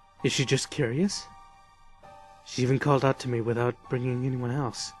 Is she just curious? She even called out to me without bringing anyone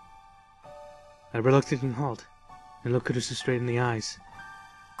else. I reluctantly halt and look Kurisu straight in the eyes.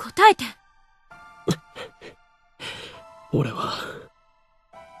 答えて。俺は、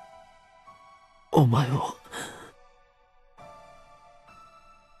お前を。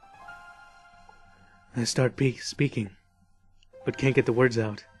I start speaking, but can't get the words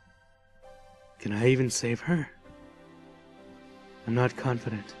out. Can I even save her? I'm not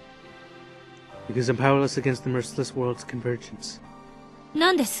confident, because I'm powerless against the merciless world's convergence.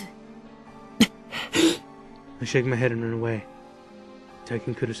 何です？ I shake my head and run away,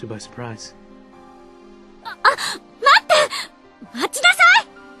 taking Kurisu by surprise. 待ちなさい！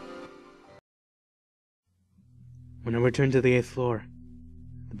 When I returned to the 8th floor,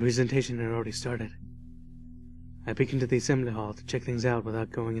 the presentation had already started. I peeked into the assembly hall to check things out without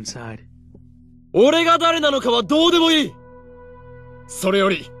going inside. 俺が誰なのかはどうでもいい。それよ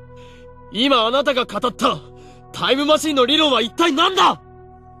り、今あなたが語ったタイムマシンの理論は一体何だ？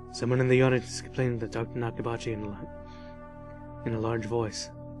 Someone in the audience explained to Dr. Nakabachi in a large voice.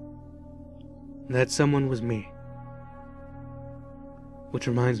 That someone was me. Which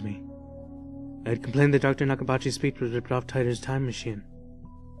reminds me, I had complained that Dr. Nakabachi's speech was ripped off Tiger's time machine.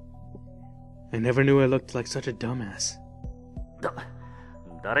 I never knew I looked like such a dumbass.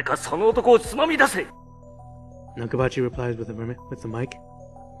 誰かその男をつまみ出せ。 Nakabachi replies with the mic.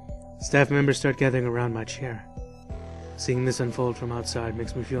 Staff members start gathering around my chair. Seeing this unfold from outside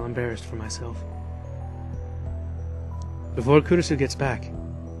makes me feel embarrassed for myself. Before Kurisu gets back,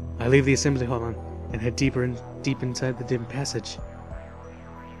 I leave the assembly hall and head deep inside the dim passage.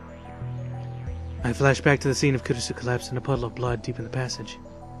 I flash back to the scene of Kurisu collapse in a puddle of blood deep in the passage.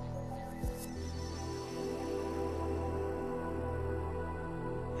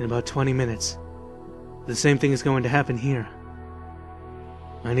 In about 20 minutes, the same thing is going to happen here.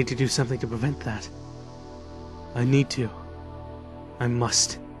 I need to do something to prevent that. I need to. I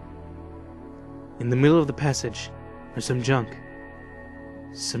must. In the middle of the passage are some junk.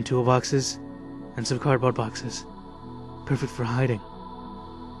 Some toolboxes and some cardboard boxes. Perfect for hiding.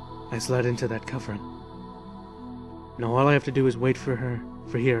 I slide into that covering. Now all I have to do is wait for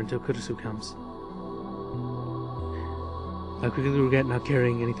here until Kurisu comes. I quickly regret not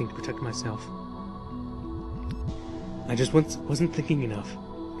carrying anything to protect myself. I just wasn't thinking enough,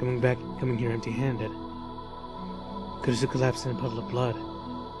 coming here empty-handed. Kurisu collapsed in a puddle of blood.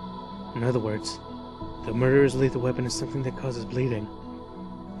 In other words, the murderer's lethal weapon is something that causes bleeding.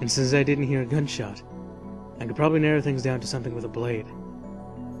 And since I didn't hear a gunshot, I could probably narrow things down to something with a blade.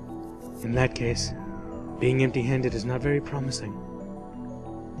 In that case, being empty-handed is not very promising.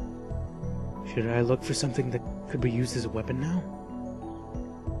 Should I look for something that could be used as a weapon now?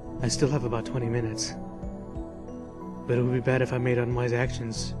 I still have about 20 minutes. But it would be bad if I made unwise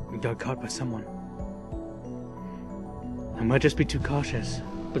actions and got caught by someone. I might just be too cautious,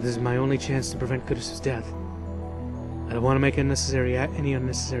 but this is my only chance to prevent Kurisu's death. I don't want to make any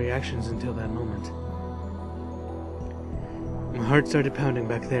unnecessary actions until that moment. My heart started pounding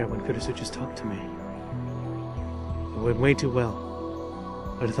back there when Kurisu just talked to me. It went way too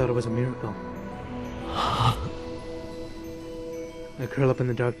well, but I thought it was a miracle. I curl up in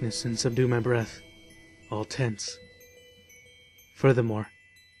the darkness and subdue my breath, all tense. Furthermore,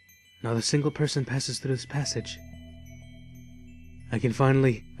 not a single person passes through this passage. I can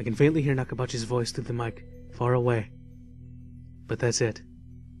faintly hear Nakabachi's voice through the mic, far away. But that's it.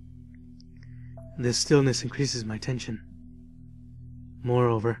 This stillness increases my tension.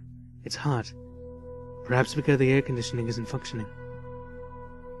 Moreover, it's hot. Perhaps because the air conditioning isn't functioning.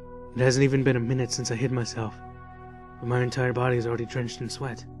 It hasn't even been a minute since I hid myself, but my entire body is already drenched in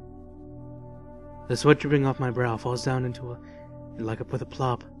sweat. The sweat dripping off my brow falls down with a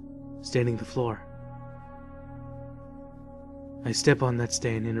plop, staining the floor. I step on that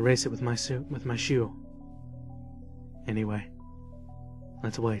stain and erase it with my shoe. Anyway,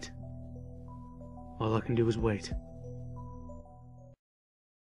 let's wait. All I can do is wait.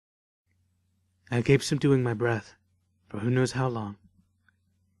 I keep subduing my breath, for who knows how long.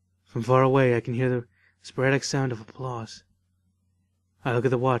 From far away I can hear the sporadic sound of applause. I look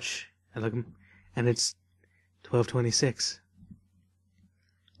at the watch, and it's 12:26.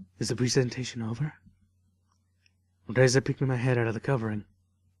 Is the presentation over? Or as I peek my head out of the covering.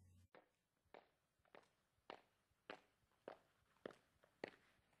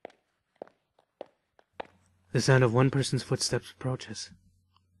 The sound of one person's footsteps approaches.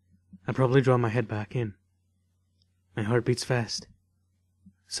 I probably draw my head back in. My heart beats fast.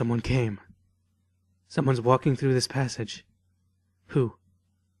 Someone came. Someone's walking through this passage. Who?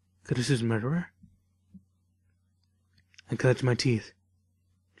 Kurisu's murderer? I clench my teeth,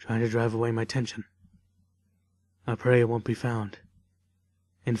 trying to drive away my tension. I pray it won't be found.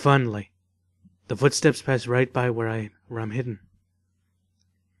 And finally, the footsteps pass right by where I'm hidden.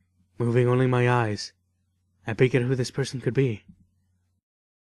 Moving only my eyes, I peek at who this person could be.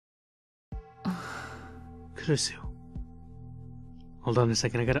 Kurisu. Hold on a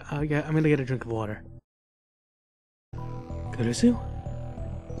second, I'm gonna get a drink of water. Kurisu?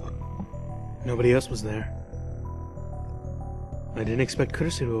 Nobody else was there. I didn't expect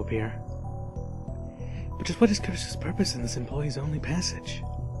Kurisu to appear. But just what is Kurisu's purpose in this employees-only passage?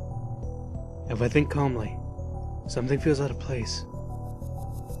 If I think calmly, something feels out of place.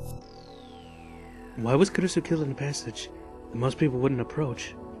 Why was Kurisu killed in a passage that most people wouldn't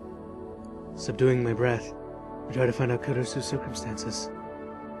approach? Subduing my breath, I try to find out Kurisu's circumstances.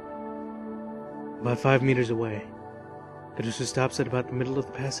 About 5 meters away, Kurisu stops at about the middle of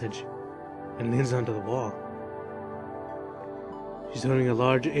the passage and leans onto the wall. She's holding a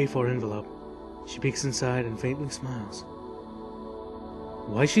large A4 envelope. She peeks inside and faintly smiles.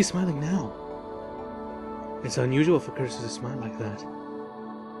 Why is she smiling now? It's unusual for Kurisu to smile like that.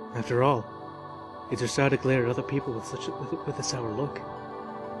 After all, it's her style to glare at other people with a sour look.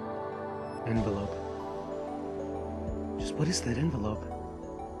 Envelope. Just what is that envelope?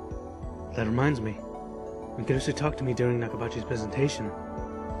 That reminds me, when Kurisu talked to me during Nakabachi's presentation,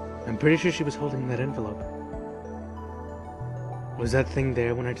 I'm pretty sure she was holding that envelope. Was that thing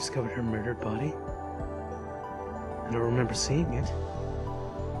there when I discovered her murdered body? I don't remember seeing it.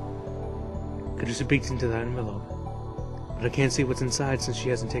 Kurisu peeks into that envelope, but I can't see what's inside since she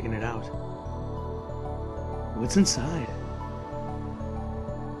hasn't taken it out. What's inside?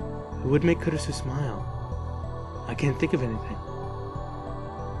 Who would make Kurisu smile? I can't think of anything.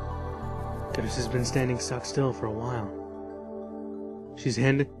 Kurisu's been standing stock still for a while. She's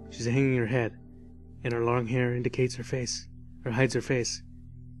hanging her head, and her long hair indicates her face, or hides her face,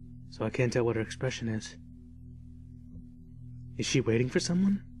 so I can't tell what her expression is. Is she waiting for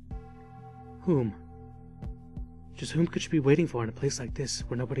someone? Whom? Just whom could she be waiting for in a place like this,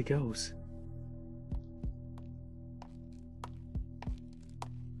 where nobody goes?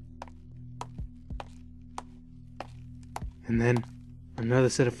 And then, another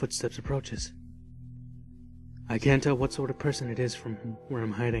set of footsteps approaches. I can't tell what sort of person it is from where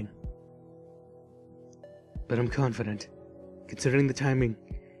I'm hiding. But I'm confident, considering the timing,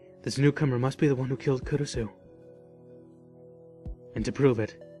 this newcomer must be the one who killed Kurisu. And to prove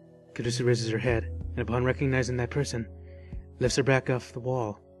it, Kurisu raises her head, and upon recognizing that person, lifts her back off the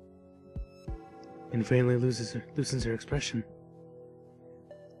wall, and faintly loosens her expression.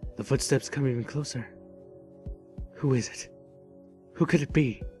 The footsteps come even closer. Who is it? Who could it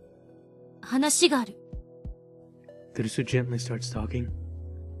be? 話がある。 Kurisu gently starts talking.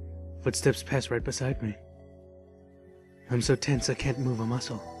 Footsteps pass right beside me. I'm so tense I can't move a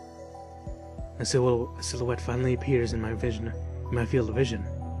muscle. A silhouette finally appears in my field of vision.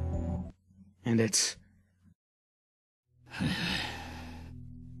 And it's...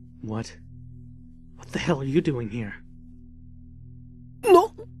 What? What the hell are you doing here?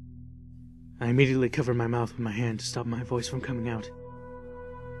 No! I immediately cover my mouth with my hand to stop my voice from coming out.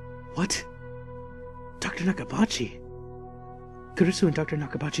 What? Dr. Nakabachi? Kurisu and Dr.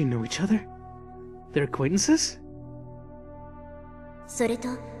 Nakabachi know each other? They're acquaintances? それと、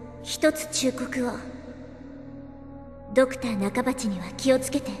一つ忠告を。ドクター中鉢には気を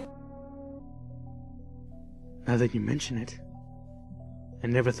つけて。Now that you mention it, I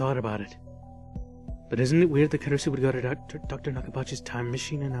never thought about it. But isn't it weird that Kurisu would go to Dr. Nakabachi's time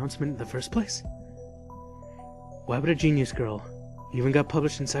machine announcement in the first place? Why would a genius girl, who even got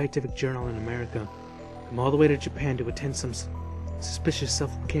published in scientific journal in America, come all the way to Japan to attend some suspicious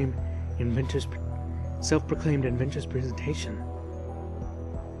self-proclaimed inventor's presentation?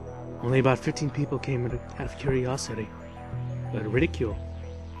 Only about 15 people came out of curiosity, but ridicule.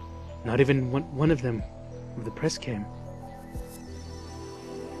 Not even one of them of the press came.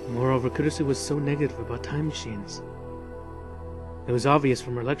 Moreover, Kurisu was so negative about time machines. It was obvious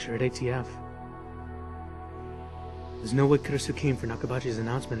from her lecture at ATF. There's no way Kurisu came for Nakabachi's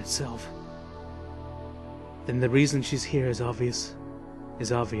announcement itself. Then the reason she's here is obvious. She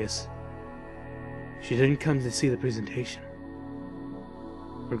didn't come to see the presentation.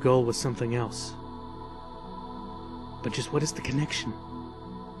 Her goal was something else. But just what is the connection?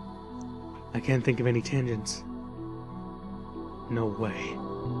 I can't think of any tangents. No way.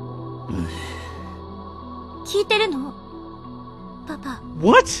 聞いてるの？パパ。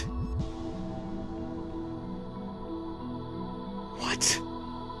 What? What?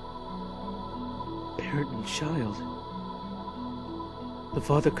 Parent and child. The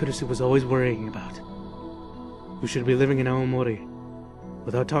father Kurisu was always worrying about. who should be living in Aomori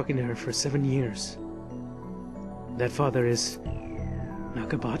without talking to her for 7 years. That father is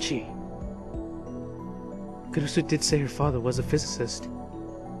Nakabachi. Kurisu did say her father was a physicist,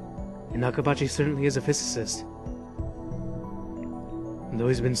 and Nakabachi certainly is a physicist. Though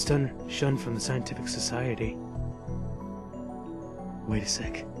he's been shunned from the scientific society. Wait a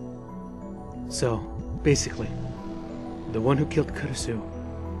sec. So, basically, the one who killed Kurisu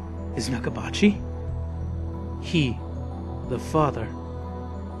is Nakabachi? He, the father,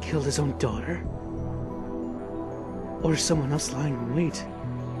 killed his own daughter? Or is someone else lying in wait?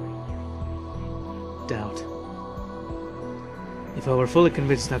 Doubt. If I were fully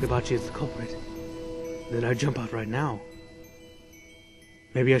convinced Nakabachi is the culprit, then I'd jump out right now.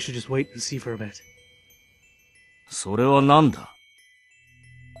 Maybe I should just wait and see for a bit. それは何だ？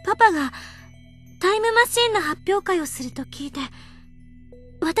パパがタイムマシンの発表会をすると聞いて、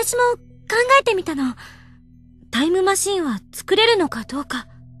私も考えてみたの。タイムマシンは作れるのかどうか。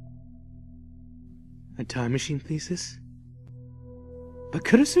A time machine thesis? But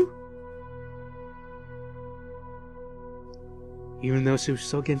Kurisu? Even though she was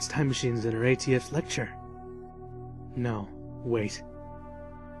so against time machines in her ATF lecture. No, wait.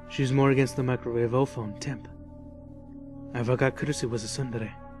 She was more against the microwave O-phone, temp. I forgot Kurisu was a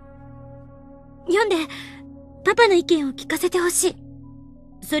tsundere. 読んで、パパの意見を聞かせてほしい。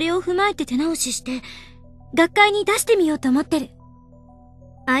それを踏まえて手直しして、学会に出してみようと思ってる。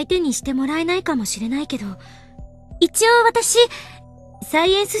相手にしてもらえないかもしれないけど、一応私、サ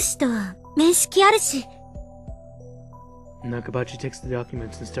イエンス誌とは面識あるし。Nakabachi takes the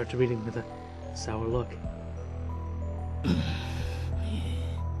documents and starts reading with a sour look.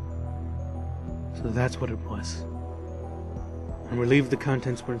 So that's what it was. I'm relieved the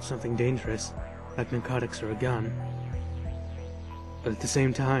contents weren't something dangerous, like narcotics or a gun. But at the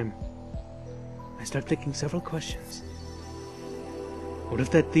same time, I start thinking several questions. What if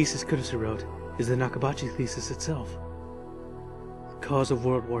that thesis Kurisu wrote is the Nakabachi thesis itself? The cause of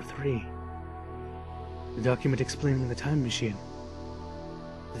World War III. The document explaining the time machine.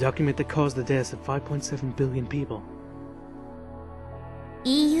 The document that caused the deaths of 5.7 billion people.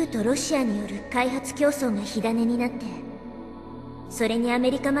 EU とロシアによる開発競争が火種になって、それにア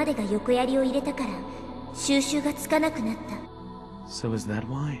メリカまでが横槍を入れたから収拾がつかなくなった。So is that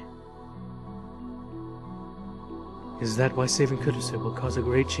why? Is that why saving Kurisu will cause a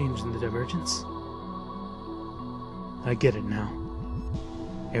great change in the divergence? I get it now.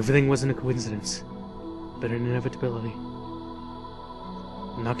 Everything wasn't a coincidence, but an inevitability.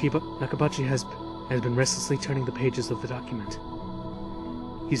 Nakabachi has been restlessly turning the pages of the document.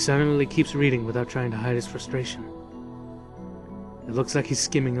 He silently keeps reading without trying to hide his frustration. It looks like he's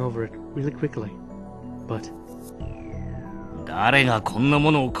skimming over it really quickly, but... 誰がこんな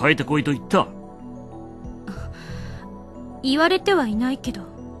ものを書いてこいと言った？言われてはいないけど、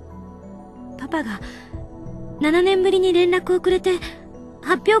パパが7年ぶりに連絡をくれて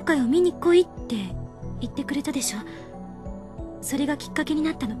発表会を見に来いって言ってくれたでしょ。それがきっかけに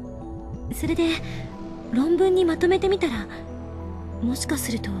なったの。それで論文にまとめてみたら、もしか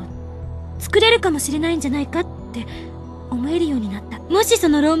すると作れるかもしれないんじゃないかって思えるようになった。もしそ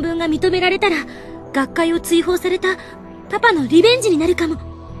の論文が認められたら、学会を追放されたパパのリベンジになるかも。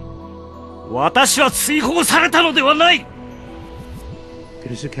私は追放されたのではない。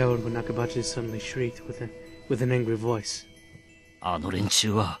Kurisu cowered when Nakabachi suddenly shrieked with an angry voice. あの連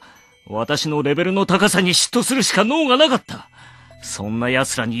中は私のレベルの高さに嫉妬するしか能がなかった。そんな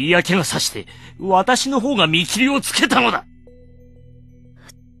奴らに嫌気がさして私の方が見切りをつけたのだ。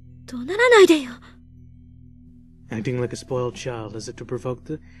怒鳴らないでよ。Acting like a spoiled child as if to provoke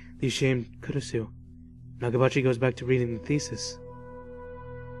the ashamed Kurisu, Nakabachi goes back to reading the thesis.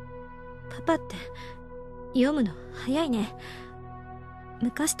 パパって読むの早いね。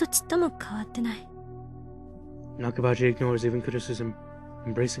昔とちっとも変わってない。Nakabachi ignores even Kurisu's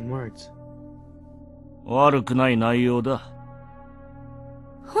embracing words. 悪くない内容だ。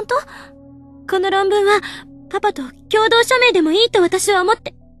本当？この論文はパパと共同署名でもいいと私は思っ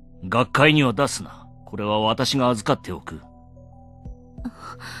て。学会には出すな。これは私が預かっておく。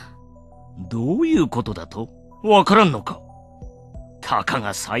どういうことだと？わからんのか？たか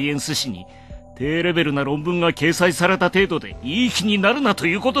がサイエンス誌に低レベルな論文が掲載された程度でいい気になるなと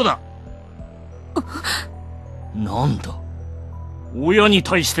いうことだ。なんだ？親に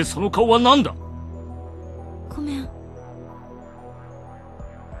対してその顔はなんだ？ごめん。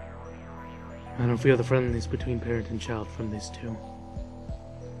I don't feel the friendliness between parent and child from these two.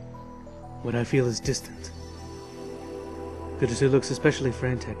 What I feel is distant. Kurisu looks especially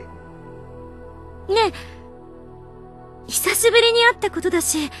frantic. ねえ、久しぶりに会ったことだ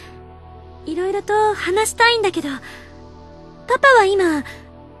し、いろいろと話したいんだけど、パパは今、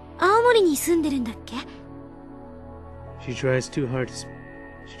青森に住んでるんだっけ？ She tries too hard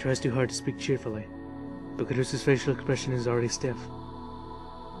to speak cheerfully, but Kurisu's facial expression is already stiff.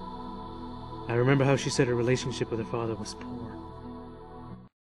 I remember how she said her relationship with her father was poor.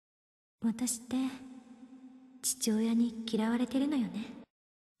 私って父親に嫌われてるのよね。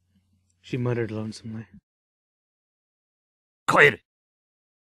She muttered lonesomely. 帰れ。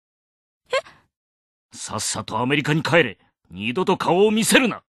さっさとアメリカに帰れ。二度と顔を見せる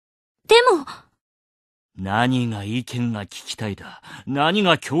な。でも、何が意見が聞きたいだ。何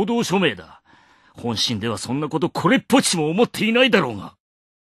が共同署名だ。本心ではそんなことこれっぽっちも思っていないだろうが。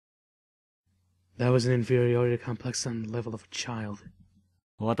That was an inferiority complex on the level of a child.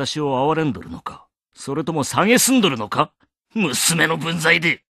 私を憐れんどるのか、それとも蔑んどるのか、娘の分際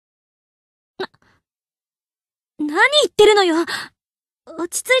で。何言ってるのよ。落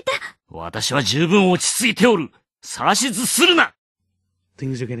ち着いて。私は十分落ち着いておる。指図するな。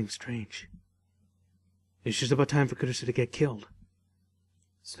Things are getting strange. It's just about time for Kurisu to get killed.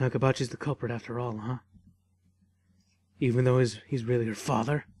 Nakabachi's the culprit after all, huh? Even though he's really her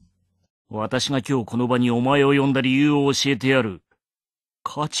father? 私が今日この場にお前を呼んだ理由を教えてやる。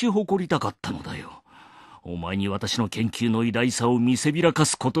勝ち誇りたかったのだよ。お前に私の研究の偉大さを見せびらか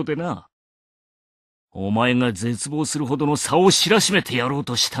すことでな。お前が絶望するほどの差を知らしめてやろう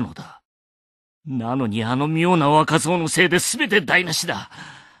としたのだ。なのにあの妙な若造のせいで全て台無しだ。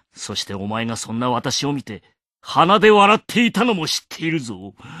そしてお前がそんな私を見て、鼻で笑っていたのも知っている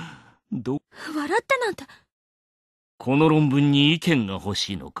ぞ。笑ってなんて。この論文に意見が欲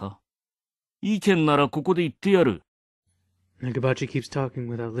しいのか？意見ならここで言ってやる。Nakabachi keeps talking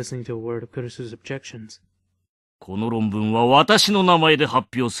without listening to a word of Kurisu's objections. この論文は私の名前で発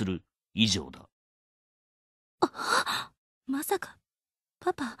表する。以上だ。まさか、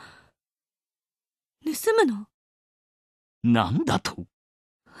パパ、盗むの？なんだと？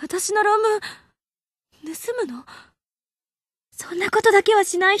私の論文、盗むの？そんなことだけは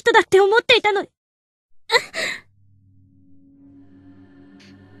しない人だって思っていたのに。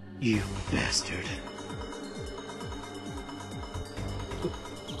You bastard.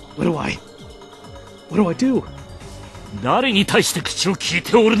 What do I do? 誰に対して口を聞い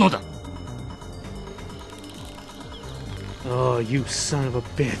ておるのだ？ Oh, you son of a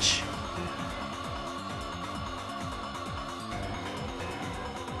bitch.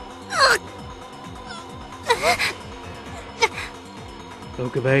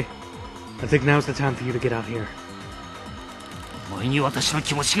 Okabe, I think now's the time for you to get out here. お前に私の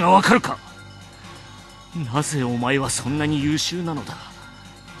気持ちがわかるか？なぜお前はそんなに優秀なのだ？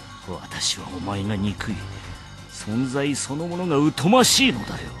私はお前が憎い。存在そのものが疎ましいの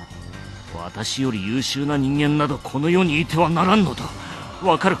だよ。私より優秀な人間などこの世にいてはならんのだ。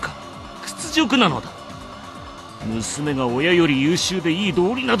わかるか？屈辱なのだ。娘が親より優秀でいい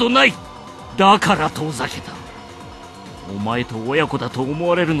道理などない。だから遠ざけた。お前と親子だと思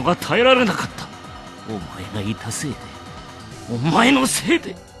われるのが耐えられなかった。お前がいたせいで、お前のせい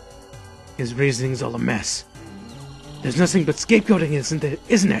で。His reasoning's all a mess. There's nothing but scapegoating, isn't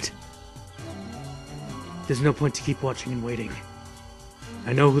it? There's no point to keep watching and waiting.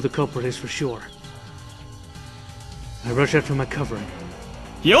 I know who the culprit is for sure. I rush out for my covering.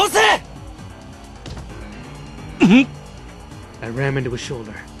 よせ! I ram into his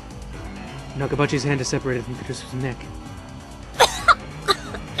shoulder. Nakabachi's hand is separated from Kurisu's neck.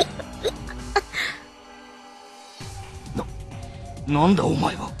 なんだお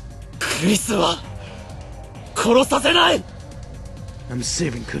前は。クリスは殺させない。 I'm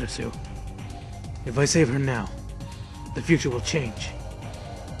saving Kurisu. If I save her now, the future will change.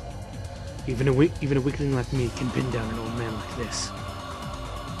 Even a weakling like me can pin down an old man like this.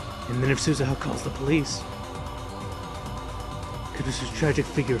 And then if Suzuha calls the police, Kurisu's tragic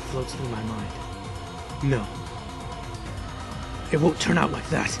figure floats through my mind. No. It won't turn out like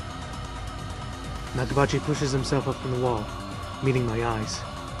that. Nakabachi pushes himself up from the wall, meeting my eyes.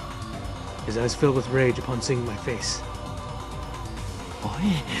 His eyes fill with rage upon seeing my face. お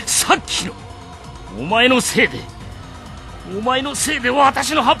い、さっきのお前のせいで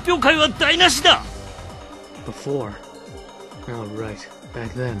私の発表会は台無しだ。 Before? Oh, right.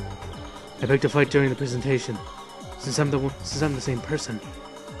 Back then. I begged to fight during the presentation. Since I'm the same person,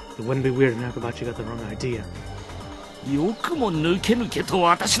 it wouldn't be weird if Nakabachi got the wrong idea. よくも抜けと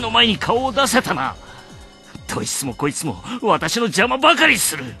私の前に顔を出せたな。どいつもこいつも私の邪魔ばかり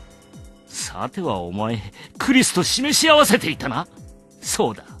する。さてはお前、クリスと示し合わせていたな。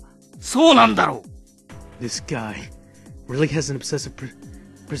そうだ。そうなんだろう。 This guy really has an obsessive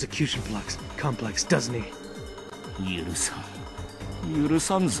persecution complex, doesn't he? 許さん。許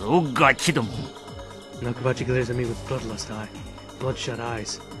さんぞ、ガキども。Nakabachi glares at me with bloodshot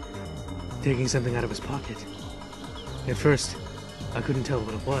eyes, taking something out of his pocket. At first, I couldn't tell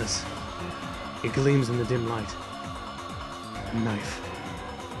what it was. It gleams in the dim light. A knife.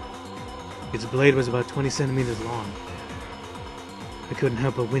 Its blade was about 20 centimeters long. I couldn't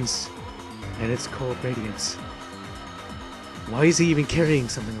help but wince at its cold radiance. Why is he even carrying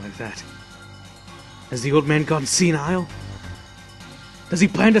something like that? Has the old man gone senile? Does he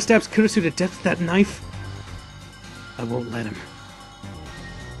plan to stab Kurisu to death with that knife? I won't let him.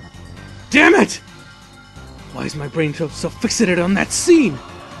 Damn it! Why is my brain so fixated on that scene?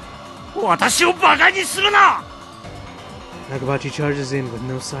 私をバカにするな! Nakabachi charges in with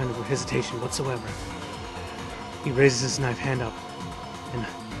no sign of hesitation whatsoever. He raises his knife hand up, and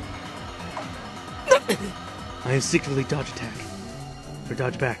I instinctively dodge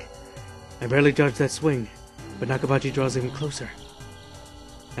back. I barely dodge that swing, but Nakabachi draws even closer.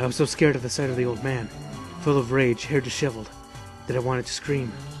 I was so scared of the sight of the old man, full of rage, hair disheveled, that I wanted to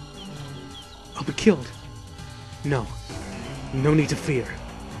scream. I'll be killed. No need to fear.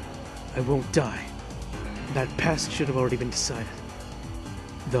 I won't die. That past should have already been decided.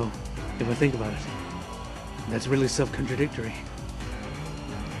 Though, if I think about it, that's really self-contradictory.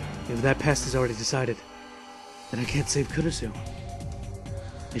 If that past is already decided, then I can't save Kurisu.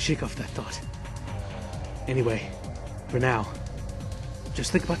 I shake off that thought. Anyway, for now,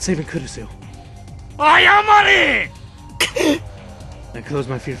 just think about saving Kurisu. Ayamare! I close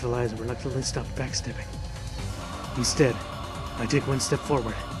my fearful eyes and reluctantly stop backstepping. Instead, I take one step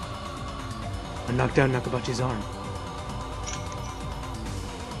forward. I knock down Nakabachi's arm.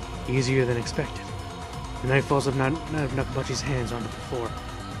 Easier than expected. The knife falls out of Nakabachi's hands onto the floor.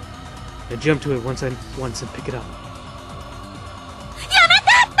 I jump to it once and pick it up.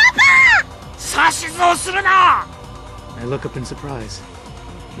 I look up in surprise.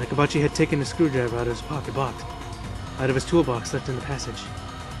 Nakabachi had taken a screwdriver out of his toolbox left in the passage.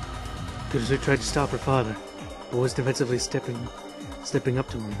 Kurisu tried to stop her father, but was defensively stepping up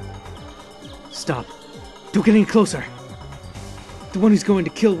to him. Stop. Don't get any closer. The one he's going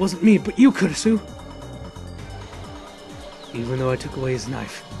to kill wasn't me, but you, Kurisu. Even though I took away his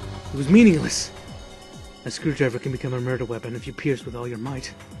knife, it was meaningless. A screwdriver can become a murder weapon if you pierce with all your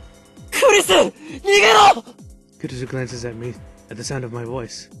might. Kurisu! Nigero! Kurisu glances at me at the sound of my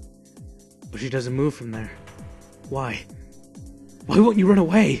voice. But she doesn't move from there. Why? Why won't you run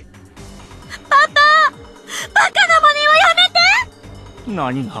away? Papa! Baka na mane wa yamete!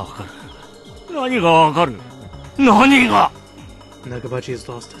 何がわかる? 何がわかる? 何が? Nakabachi has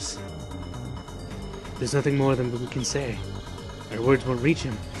lost us. There's nothing more than we can say. Our words won't reach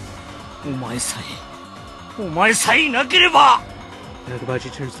him. お前さえいなければ! Nakabachi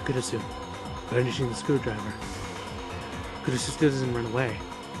turns to Kurisu, brandishing the screwdriver. Kurisu still doesn't run away.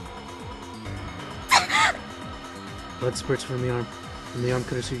 Blood spurts from the arm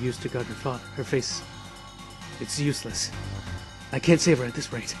Kurisu used to guard her face. It's useless. I can't save her at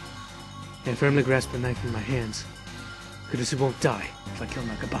this rate. I firmly grasp the knife in my hands. Kurisu won't die if I kill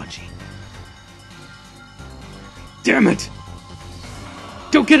Nakabachi. Damn it!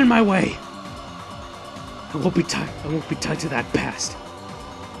 Don't get in my way! I won't be tied to that past.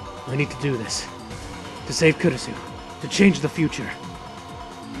 I need to do this. To save Kurisu. To change the future.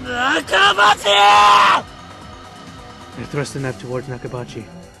 Nakabachi! I thrust the knife towards Nakabachi,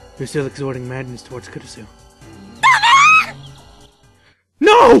 who's still exhorting madness towards Kurisu.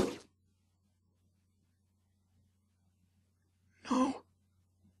 No! No.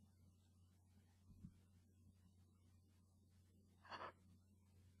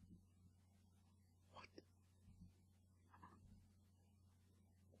 What?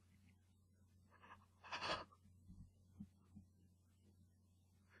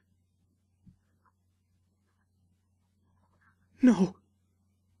 No.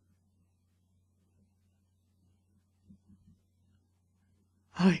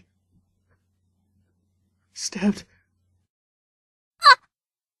 I stabbed.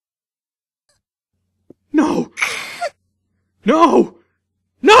 No! No!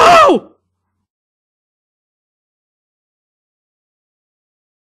 No!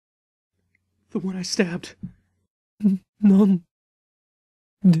 The one I stabbed. なん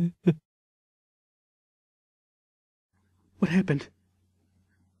で? What happened?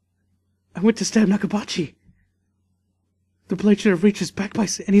 I went to stab Nakabachi. The blade should have reached his back by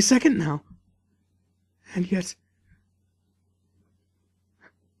any second now. And yet,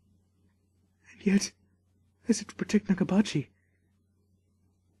 as if to protect Nakabachi,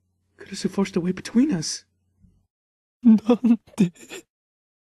 Kurisu forced a way between us. なんで?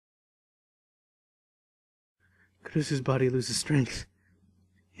 Kurisu's body loses strength.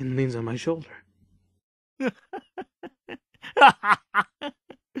 and leans on my shoulder.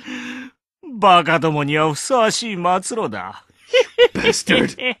 バカどもにはふさわしい末路だ。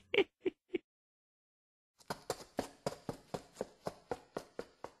Bastard!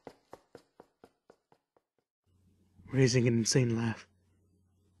 Raising an insane laugh,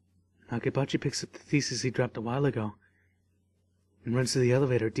 Nakebachi picks up the thesis he dropped a while ago and runs to the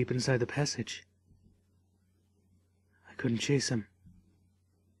elevator deep inside the passage. I couldn't chase him,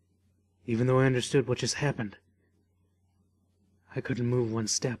 even though I understood what just happened. I couldn't move one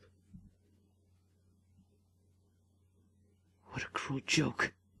step. What a cruel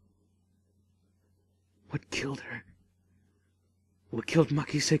joke. What killed her? What killed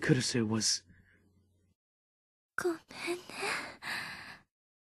Makise Kurisu was... ごめんね。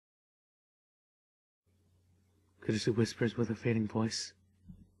Kurisu whispers with a fading voice.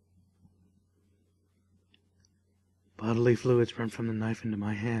 Bodily fluids run from the knife into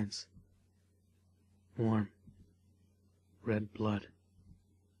my hands. Warm. Red blood.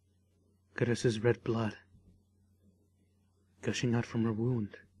 Kurisu's red blood. Gushing out from her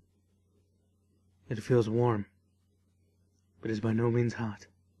wound. It feels warm, but is by no means hot.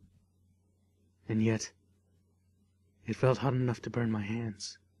 And yet, it felt hot enough to burn my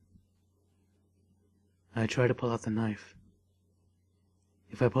hands. I try to pull out the knife.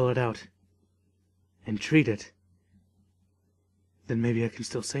 If I pull it out, and treat it, then maybe I can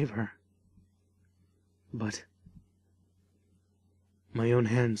still save her. But my own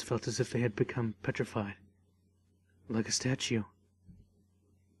hands felt as if they had become petrified, like a statue.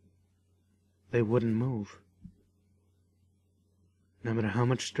 They wouldn't move, no matter how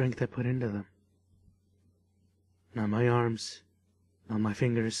much strength I put into them. Not my arms, not my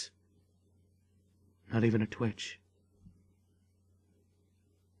fingers, not even a twitch.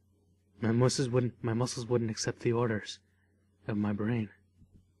 My muscles wouldn't accept the orders of my brain.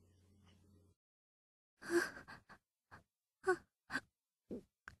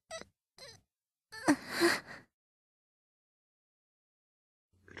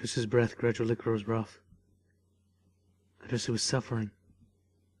 Kurisu's breath gradually grows rough. Kurisu is suffering.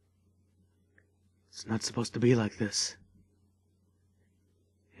 It's not supposed to be like this.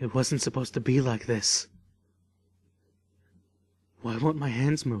 It wasn't supposed to be like this. Why won't my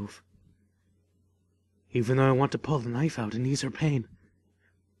hands move? Even though I want to pull the knife out and ease her pain.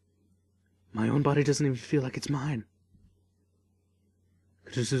 My own body doesn't even feel like it's mine.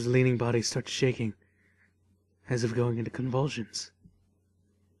 Kurisu's leaning body starts shaking, as if going into convulsions.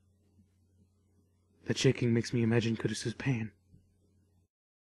 That shaking makes me imagine Kurisu's pain.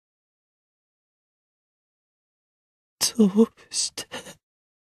 どうして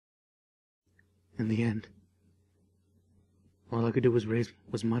In the end, all I could do was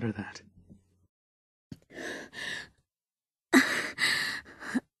mutter that.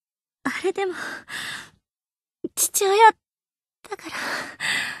 あれでも、父親だか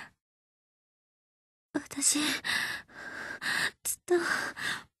ら。私、ずっと、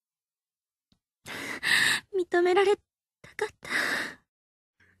認められたかった。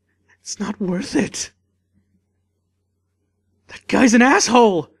It's not worth it! That guy's an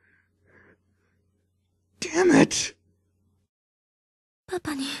asshole! Damn it! パ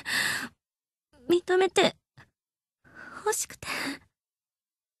パに、認めて、欲しくて。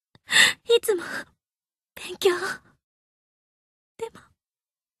いつも、勉強。でも、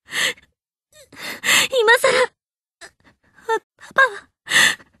今さら、パパは、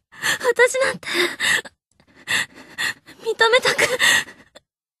私なんて、認めたく、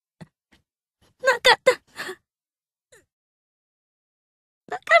なかった。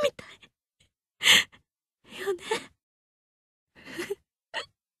バカみたい。よね。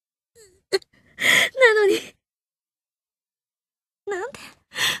なのに、なんで、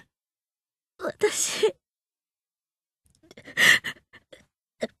私、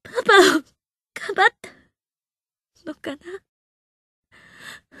パパをかばったのかな。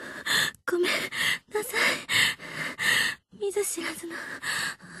ごめんなさい。見ず知らずの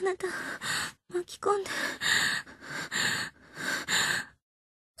あなたを巻き込んで。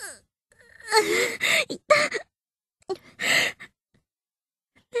いた。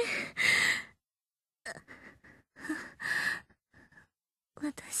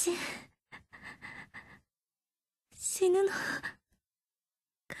私、死ぬの。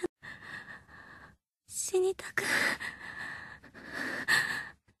死にたくな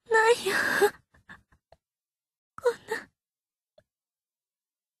いよ。こんな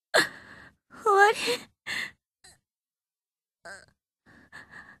終わり。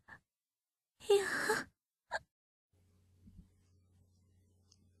いや。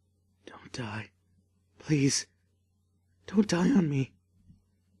Don't die. Please. Don't die on me.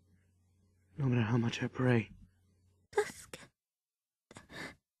 No matter how much I pray. 助け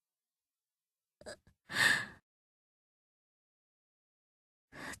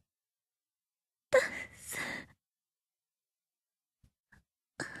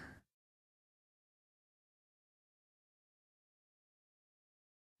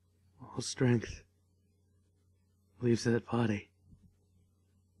All strength leaves that body.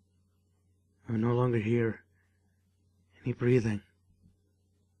 I no longer hear any breathing.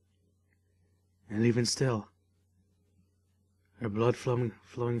 And even still, her blood flowing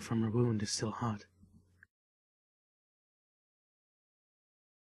from her wound is still hot.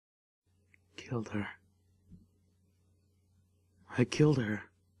 Killed her. I killed her.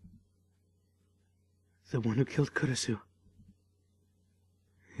 The one who killed Kurisu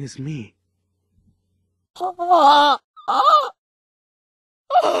is me.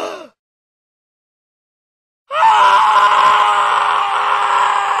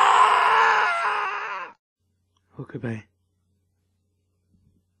 Okabe.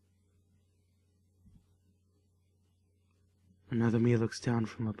 Another me looks down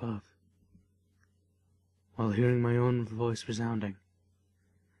from above, while hearing my own voice resounding.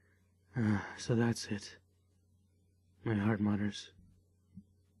 So that's it. My heart mutters.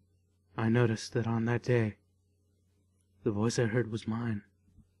 I noticed that on that day, the voice I heard was mine.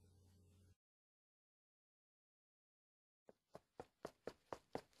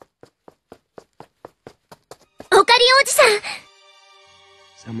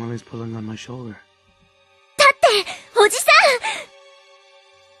 Someone is pulling on my shoulder.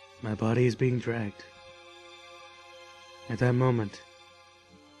 My body is being dragged. At that moment,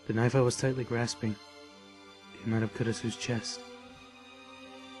 the knife I was tightly grasping came out of Kurisu's chest.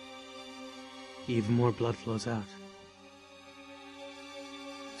 Even more blood flows out.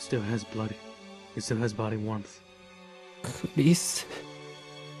 It still has body warmth. Kurisu.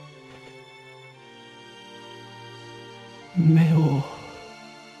 目を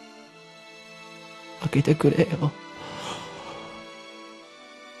開けてくれよ。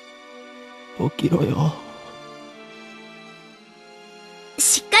起きろよ。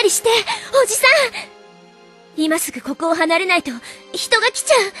しっかりして、おじさん。今すぐここを離れないと人が来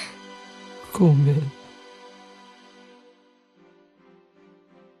ちゃう。ごめん。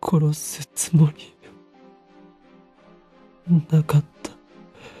殺すつもりなかった。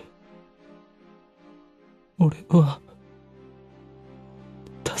俺は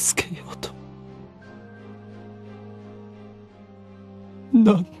助けようと。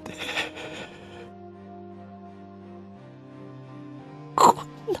なんでこん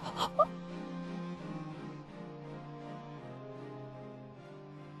な。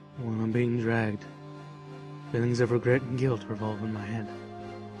While I'm being dragged, feelings of regret and guilt revolve in my head.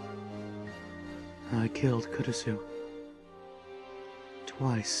 I killed Kurisu.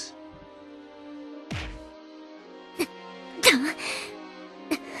 Twice.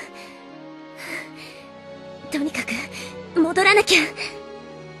 とにかく戻らなきゃ。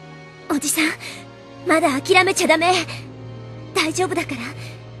おじさん、まだ諦めちゃダメ。大丈夫だから、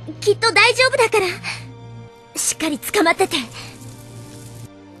きっと大丈夫だから。しっかり捕まってて。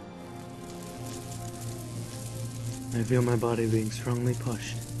I feel my body being strongly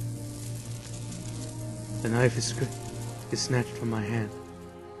pushed. The knife is snatched from my hand.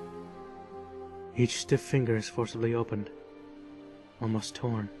 Each stiff finger is forcibly opened, almost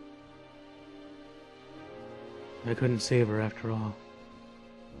torn. I couldn't save her after all.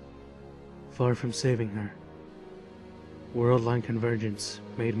 Far from saving her, world-line convergence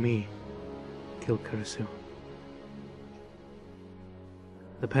made me kill Kurisu.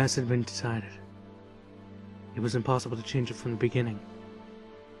 The past had been decided. It was impossible to change it from the beginning.